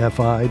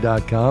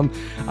faithfi.com,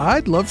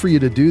 I'd love for you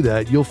to do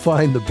that. You'll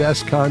find the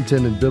best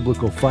content in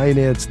biblical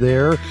finance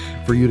there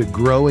for you to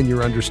grow in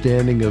your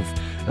understanding of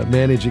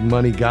managing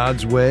money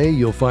God's way.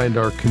 You'll find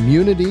our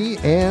community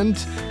and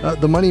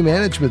the money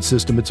management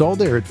system. It's all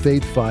there at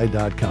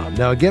faithfi.com.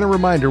 Now, again, a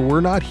reminder,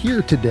 we're not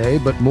here today,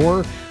 but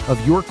more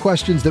of your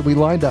questions that we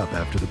lined up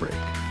after the break.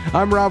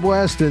 I'm Rob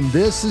West, and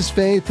this is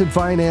Faith and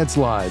Finance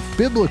Live,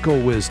 biblical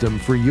wisdom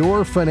for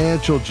your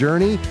financial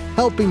journey,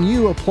 helping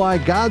you apply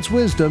God's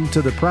wisdom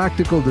to the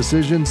practical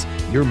decisions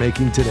you're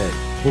making today.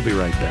 We'll be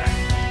right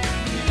back.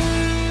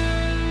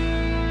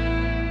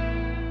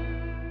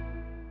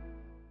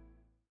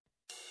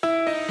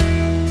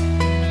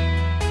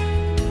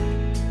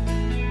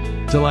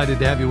 Delighted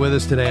to have you with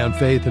us today on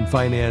Faith and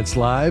Finance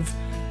Live.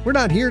 We're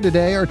not here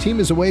today. Our team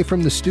is away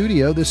from the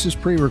studio. This is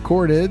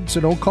pre-recorded, so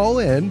don't call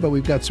in, but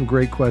we've got some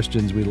great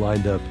questions we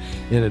lined up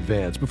in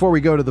advance. Before we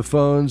go to the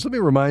phones, let me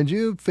remind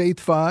you,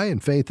 FaithFi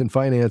and Faith and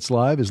Finance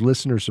Live is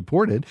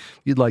listener-supported.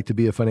 If you'd like to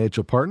be a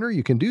financial partner,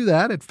 you can do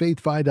that at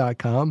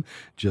faithfi.com.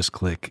 Just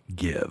click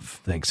Give.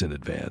 Thanks in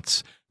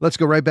advance. Let's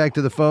go right back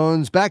to the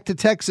phones. Back to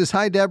Texas.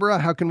 Hi, Deborah.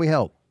 How can we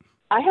help?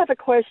 I have a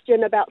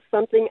question about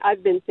something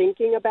I've been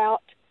thinking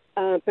about.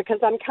 Because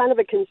I'm kind of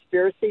a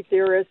conspiracy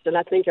theorist and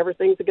I think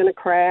everything's going to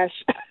crash.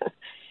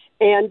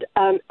 And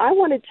I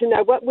wanted to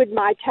know, what would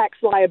my tax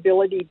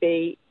liability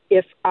be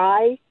if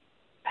I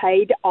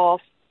paid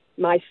off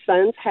my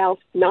son's house,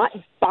 not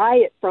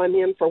buy it from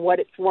him for what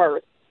it's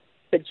worth,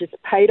 but just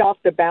paid off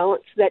the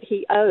balance that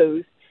he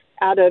owes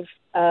out of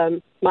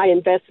my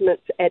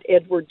investments at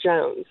Edward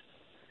Jones.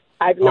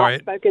 I've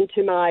not spoken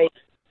to my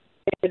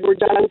Edward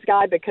Jones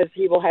guy because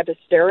he will have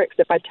hysterics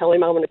if I tell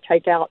him I want to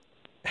take out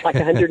like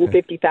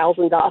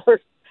 $150,000.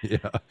 Yeah.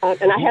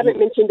 And I haven't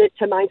mentioned it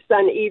to my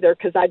son either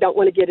because I don't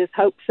want to get his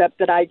hopes up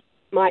that I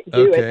might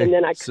do it and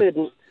then I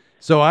couldn't.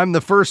 So I'm the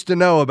first to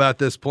know about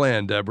this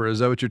plan, Deborah. Is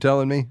that what you're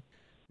telling me?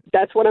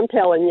 That's what I'm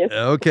telling you.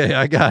 Okay,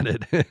 I got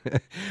it.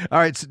 All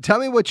right, so tell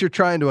me what you're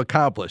trying to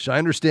accomplish. I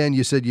understand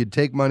you said you'd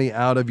take money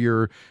out of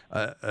your,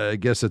 I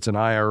guess it's an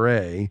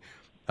IRA,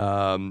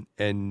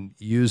 and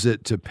use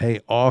it to pay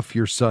off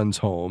your son's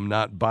home,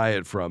 not buy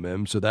it from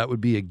him. So that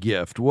would be a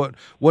gift. What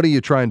are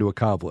you trying to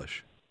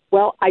accomplish?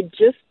 Well, I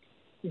just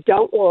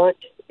don't want,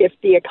 if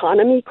the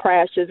economy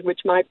crashes,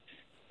 which my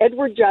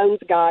Edward Jones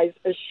guys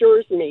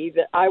assures me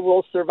that I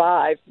will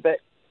survive, but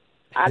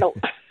I don't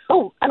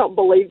I don't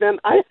believe them.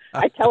 I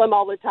tell them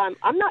all the time,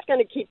 I'm not going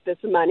to keep this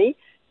money.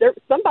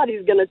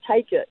 Somebody's going to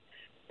take it.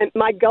 And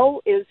my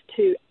goal is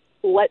to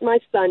let my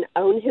son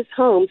own his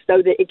home so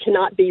that it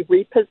cannot be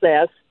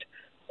repossessed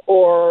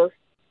or,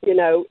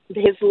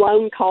 his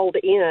loan called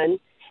in.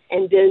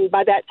 And then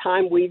by that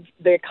time,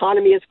 the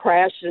economy has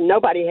crashed and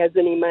nobody has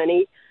any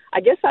money.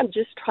 I guess I'm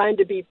just trying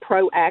to be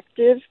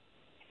proactive.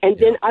 And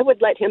then I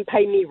would let him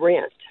pay me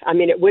rent. I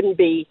mean, it wouldn't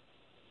be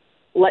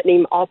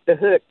letting him off the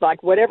hook.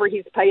 Like whatever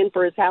he's paying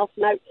for his house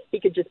note, he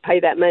could just pay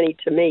that money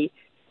to me,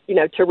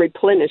 to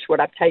replenish what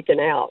I've taken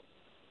out.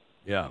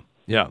 Yeah.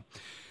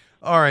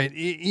 All right.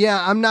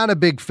 Yeah, I'm not a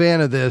big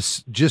fan of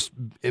this, just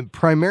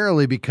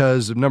primarily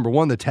because of, number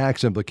one, the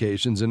tax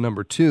implications, and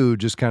number two,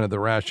 just kind of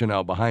the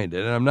rationale behind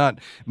it. And I'm not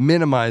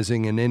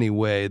minimizing in any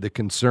way the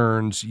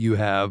concerns you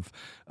have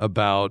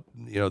about,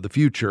 the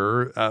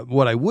future.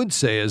 What I would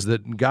say is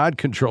that God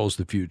controls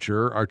the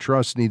future. Our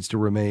trust needs to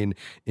remain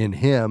in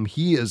Him.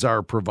 He is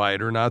our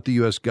provider, not the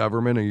U.S.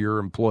 government or your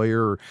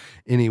employer or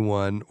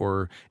anyone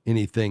or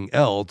anything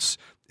else.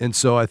 And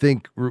so I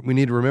think we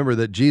need to remember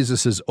that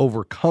Jesus has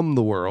overcome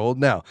the world.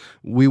 Now,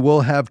 we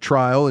will have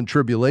trial and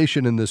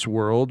tribulation in this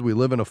world. We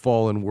live in a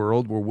fallen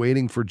world. We're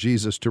waiting for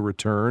Jesus to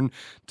return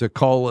to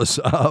call us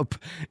up,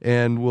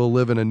 and we'll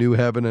live in a new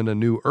heaven and a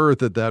new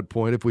earth at that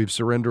point if we've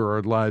surrendered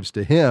our lives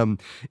to Him.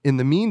 In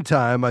the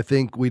meantime, I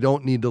think we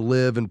don't need to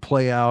live and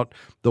play out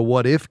the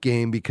what-if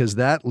game, because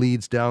that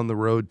leads down the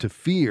road to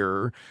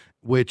fear,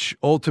 which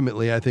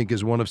ultimately I think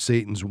is one of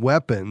Satan's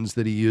weapons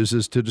that he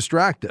uses to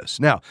distract us.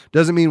 Now,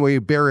 doesn't mean we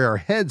bury our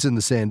heads in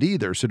the sand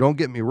either, so don't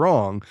get me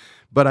wrong,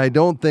 but I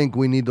don't think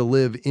we need to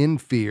live in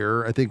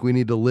fear. I think we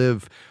need to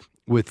live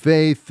with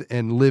faith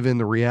and live in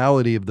the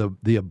reality of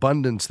the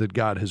abundance that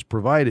God has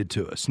provided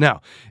to us.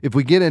 Now, if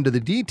we get into the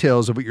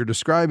details of what you're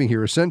describing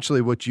here,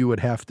 essentially what you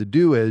would have to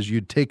do is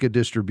you'd take a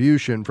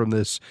distribution from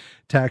this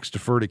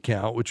tax-deferred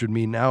account, which would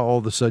mean now all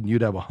of a sudden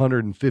you'd have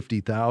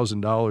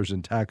 $150,000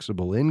 in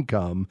taxable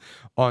income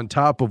on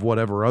top of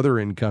whatever other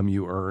income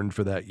you earned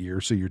for that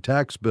year. So your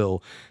tax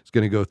bill is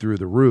going to go through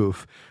the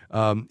roof.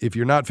 If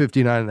you're not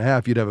 59 and a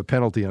half, you'd have a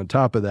penalty on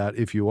top of that.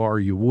 If you are,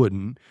 you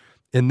wouldn't.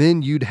 And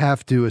then you'd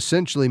have to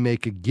essentially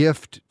make a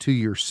gift to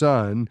your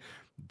son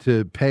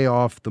to pay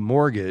off the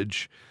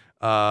mortgage.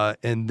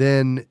 And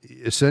then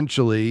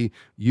essentially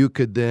you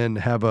could then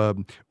have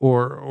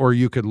or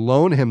you could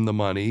loan him the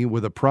money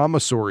with a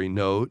promissory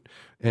note,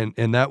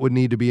 and that would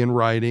need to be in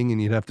writing,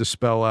 and you'd have to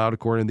spell out,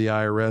 according to the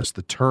IRS,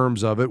 the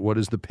terms of it. What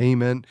is the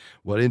payment?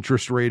 What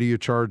interest rate are you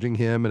charging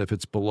him? And if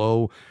it's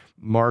below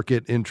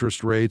market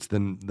interest rates,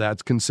 then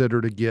that's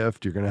considered a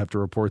gift. You're going to have to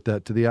report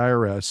that to the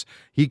IRS.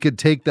 He could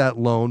take that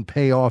loan,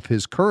 pay off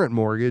his current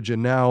mortgage,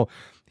 and now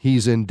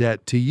he's in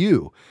debt to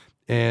you.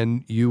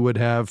 And you would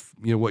have,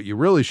 what you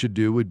really should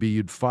do would be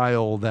you'd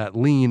file that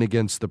lien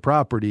against the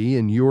property,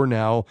 and you're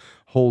now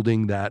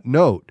holding that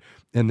note.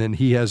 And then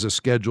he has a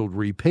scheduled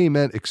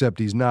repayment, except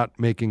he's not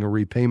making a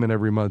repayment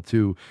every month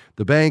to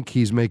the bank.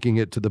 He's making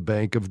it to the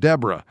Bank of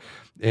Deborah,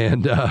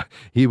 and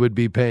he would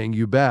be paying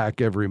you back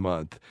every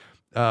month.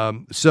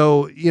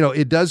 So,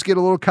 it does get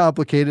a little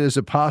complicated. Is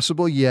it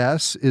possible?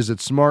 Yes. Is it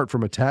smart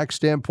from a tax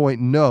standpoint?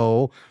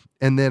 No.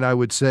 And then I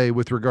would say,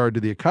 with regard to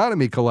the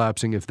economy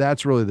collapsing, if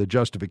that's really the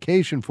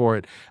justification for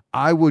it,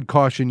 I would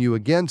caution you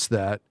against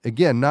that.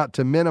 Again, not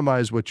to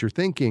minimize what you're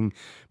thinking,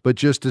 but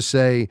just to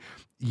say,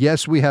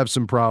 yes, we have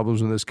some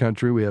problems in this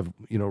country. We have,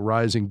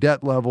 rising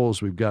debt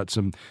levels. We've got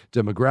some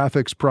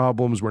demographics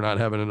problems. We're not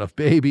having enough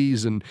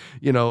babies. And,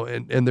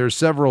 and there's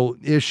several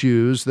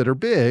issues that are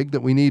big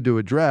that we need to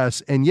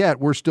address. And yet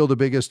we're still the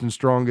biggest and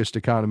strongest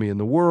economy in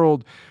the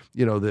world.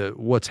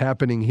 What's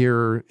happening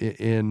here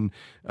in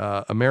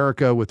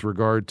America with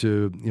regard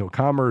to,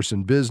 commerce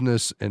and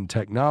business and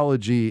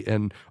technology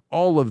and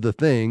all of the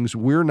things,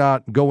 we're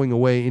not going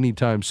away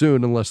anytime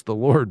soon unless the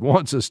Lord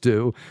wants us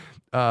to.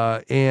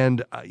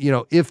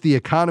 If the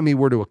economy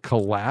were to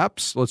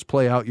collapse, let's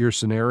play out your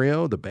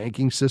scenario, the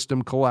banking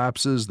system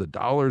collapses, the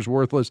dollar's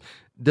worthless.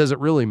 Does it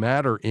really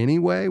matter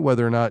anyway,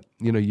 whether or not,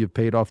 you've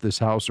paid off this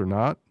house or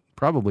not?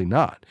 Probably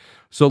not.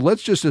 So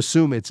let's just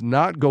assume it's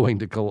not going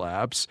to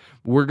collapse.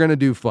 We're going to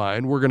do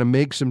fine. We're going to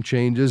make some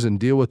changes and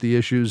deal with the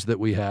issues that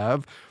we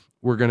have.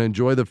 We're going to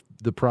enjoy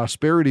the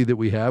prosperity that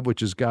we have,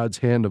 which is God's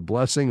hand of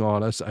blessing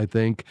on us, I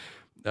think,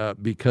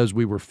 because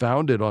we were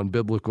founded on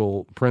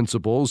biblical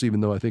principles,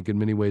 even though I think in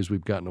many ways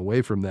we've gotten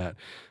away from that.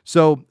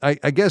 So I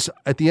guess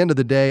at the end of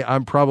the day,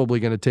 I'm probably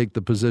going to take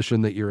the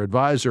position that your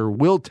advisor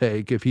will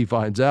take if he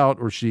finds out,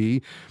 or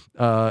she,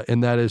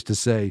 and that is to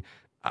say,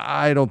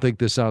 I don't think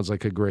this sounds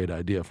like a great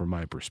idea from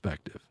my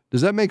perspective. Does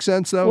that make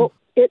sense, though? Well,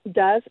 it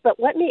does, but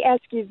let me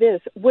ask you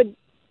this.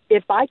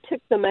 If I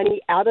took the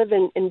money out of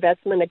an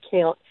investment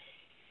account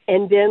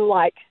and then,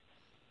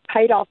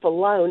 paid off a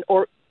loan,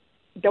 or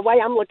the way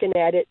I'm looking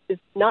at it is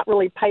not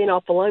really paying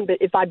off a loan, but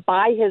if I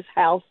buy his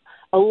house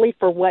only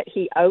for what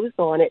he owes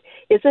on it,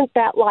 isn't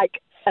that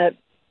like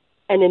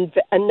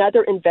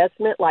another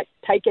investment, like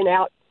taken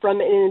out from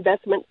an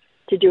investment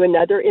to do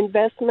another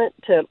investment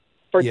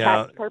for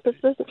tax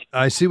purposes?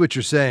 I see what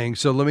you're saying.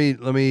 So let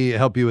me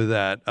help you with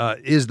that.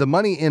 Is the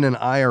money in an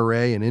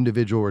IRA, an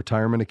individual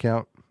retirement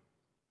account?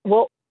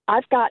 Well,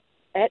 I've got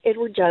at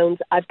Edward Jones,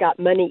 I've got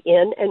money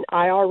in an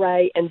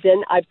IRA, and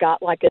then I've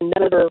got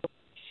another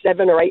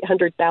 $700,000 or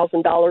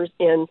 $800,000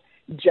 in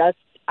just,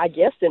 I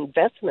guess,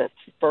 investments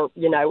for,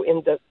 in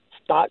the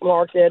stock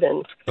market.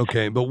 And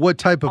okay, but what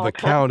type of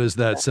account is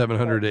that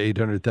 $700,000 to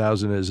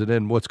 $800,000? Is it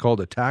in what's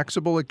called a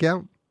taxable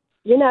account?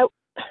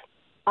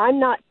 I'm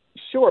not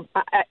sure,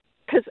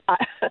 because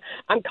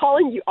I'm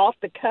calling you off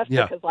the cuff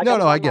because I'm on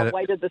my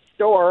way to the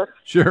store,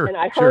 and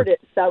I heard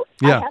it, so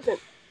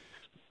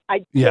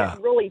I can't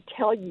really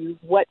tell you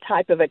what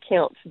type of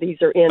accounts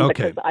these are in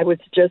because I was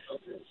just.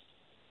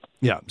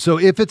 Yeah. So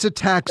if it's a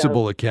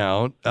taxable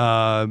account,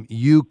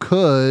 you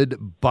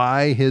could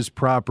buy his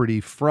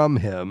property from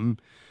him.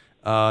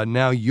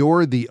 Now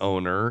you're the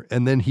owner,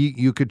 and then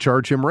you could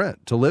charge him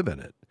rent to live in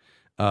it.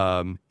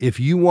 If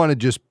you want to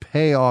just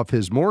pay off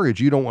his mortgage,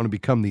 you don't want to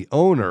become the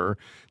owner,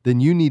 then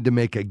you need to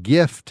make a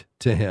gift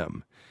to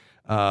him.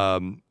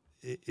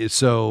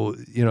 So,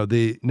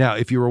 now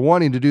if you were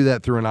wanting to do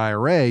that through an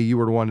IRA, you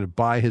were wanting to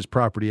buy his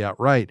property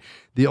outright.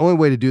 The only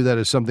way to do that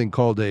is something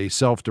called a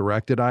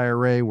self-directed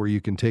IRA, where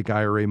you can take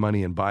IRA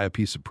money and buy a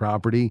piece of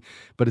property.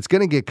 But it's going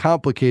to get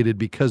complicated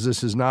because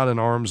this is not an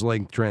arm's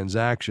length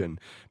transaction,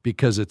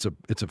 because it's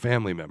a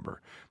family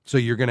member. So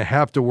you're going to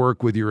have to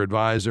work with your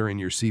advisor and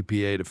your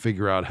CPA to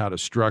figure out how to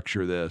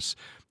structure this.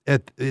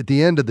 At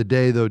the end of the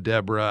day, though,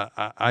 Deborah,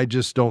 I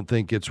just don't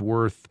think it's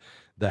worth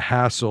the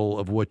hassle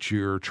of what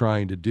you're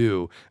trying to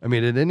do. I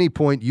mean, at any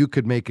point you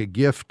could make a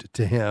gift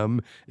to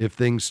him if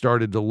things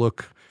started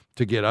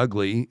to get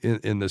ugly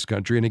in this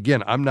country. And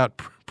again, I'm not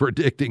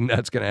predicting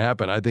that's going to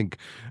happen. I think,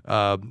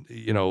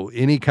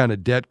 any kind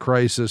of debt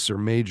crisis or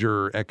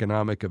major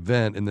economic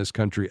event in this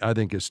country, I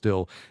think is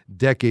still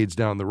decades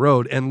down the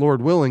road. And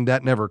Lord willing,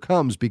 that never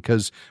comes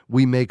because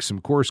we make some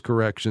course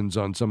corrections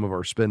on some of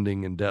our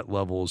spending and debt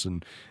levels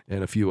and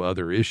a few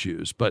other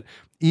issues. But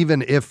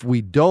even if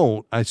we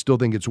don't, I still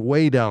think it's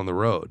way down the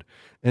road.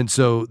 And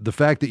so the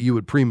fact that you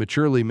would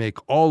prematurely make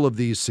all of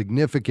these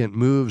significant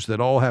moves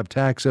that all have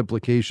tax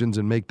implications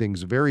and make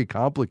things very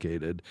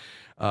complicated,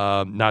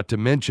 not to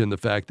mention the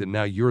fact that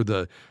now you're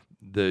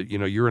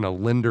you're in a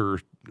lender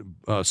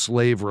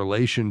slave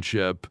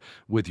relationship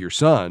with your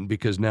son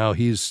because now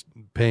he's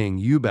paying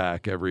you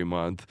back every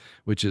month,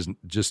 which is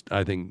just,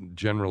 I think,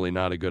 generally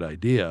not a good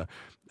idea.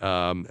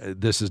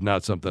 This is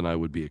not something I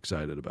would be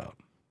excited about.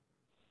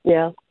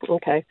 Yeah.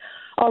 Okay.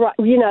 All right.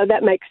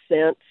 That makes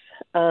sense.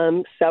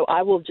 So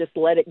I will just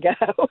let it go.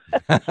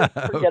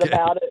 Forget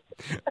about it.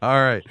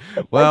 All right.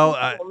 Well,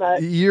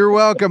 you're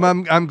welcome.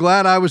 I'm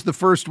glad I was the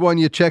first one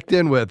you checked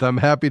in with. I'm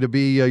happy to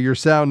be your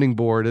sounding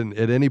board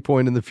at any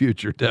point in the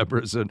future,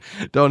 Deborah. So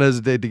don't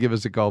hesitate to give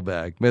us a call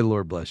back. May the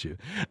Lord bless you.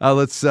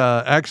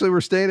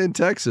 We're staying in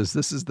Texas.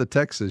 This is the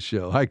Texas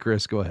show. Hi,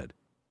 Chris. Go ahead.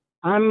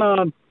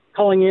 I'm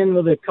calling in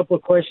with a couple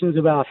of questions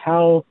about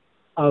how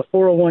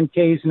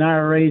 401ks and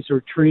IRAs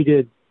are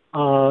treated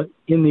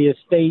in the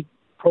estate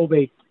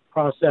probate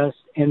process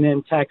and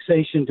then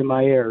taxation to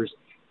my heirs.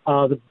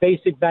 The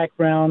basic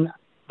background,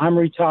 I'm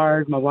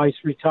retired, my wife's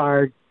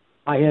retired.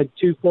 I had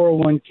 2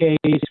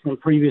 401ks from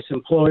previous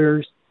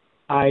employers.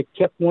 I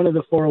kept one of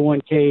the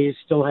 401ks,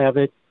 still have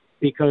it,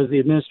 because the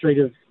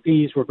administrative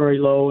fees were very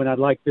low and I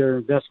liked their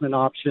investment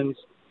options.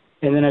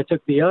 And then I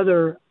took the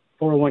other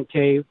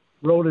 401k,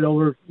 rolled it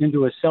over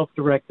into a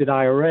self-directed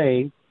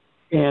IRA,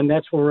 and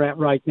that's where we're at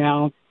right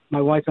now.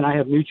 My wife and I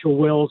have mutual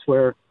wills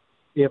where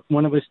if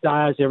one of us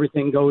dies,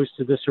 everything goes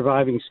to the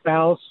surviving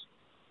spouse.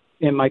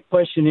 And my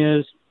question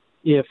is,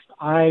 if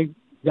I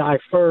die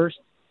first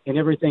and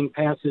everything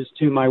passes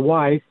to my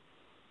wife,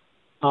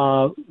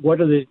 what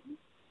are the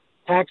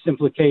tax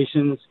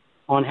implications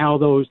on how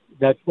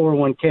that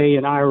 401k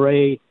and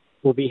IRA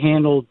will be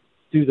handled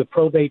through the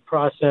probate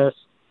process?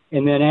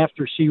 And then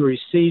after she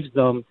receives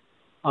them,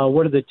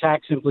 what are the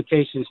tax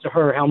implications to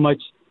her?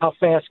 How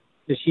fast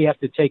does she have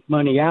to take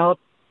money out?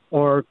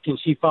 Or can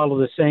she follow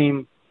the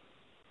same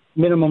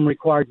minimum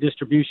required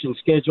distribution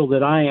schedule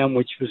that I am,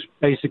 which was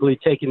basically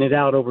taking it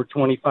out over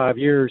 25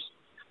 years,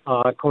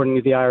 according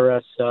to the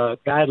IRS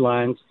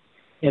guidelines?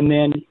 And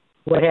then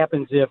what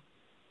happens if,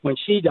 when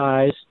she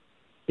dies,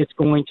 it's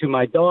going to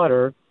my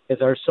daughter as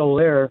our sole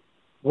heir?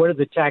 What are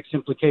the tax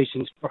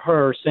implications for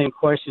her? Same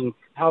question.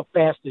 How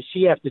fast does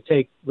she have to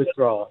take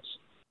withdrawals?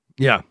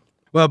 Yeah.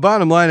 Well,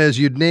 bottom line is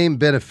you'd name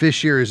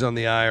beneficiaries on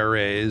the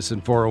IRAs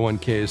and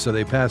 401ks so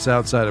they pass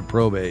outside of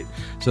probate.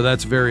 So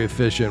that's very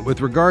efficient. With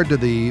regard to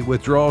the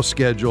withdrawal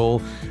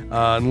schedule,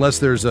 unless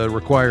there's a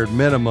required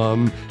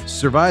minimum,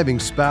 surviving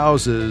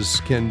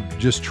spouses can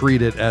just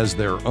treat it as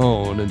their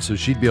own. And so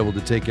she'd be able to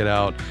take it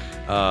out,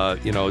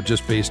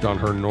 just based on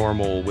her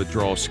normal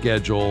withdrawal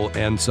schedule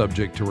and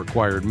subject to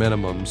required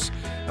minimums,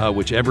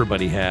 which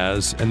everybody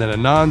has. And then a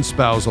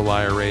non-spousal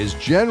IRA is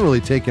generally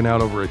taken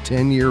out over a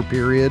 10-year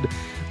period.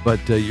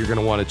 But you're going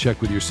to want to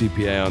check with your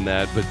CPA on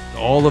that. But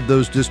all of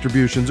those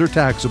distributions are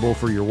taxable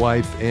for your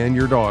wife and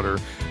your daughter.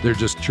 They're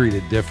just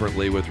treated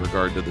differently with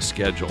regard to the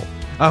schedule.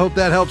 I hope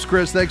that helps,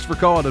 Chris. Thanks for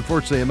calling.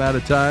 Unfortunately, I'm out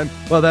of time.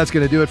 Well, that's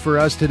going to do it for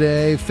us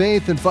today.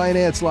 Faith and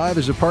Finance Live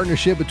is a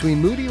partnership between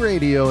Moody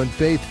Radio and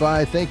Faith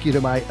Fi. Thank you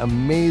to my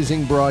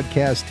amazing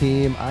broadcast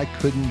team. I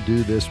couldn't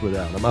do this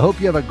without them. I hope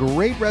you have a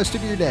great rest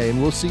of your day,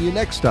 and we'll see you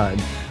next time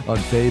on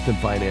Faith and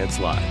Finance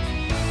Live.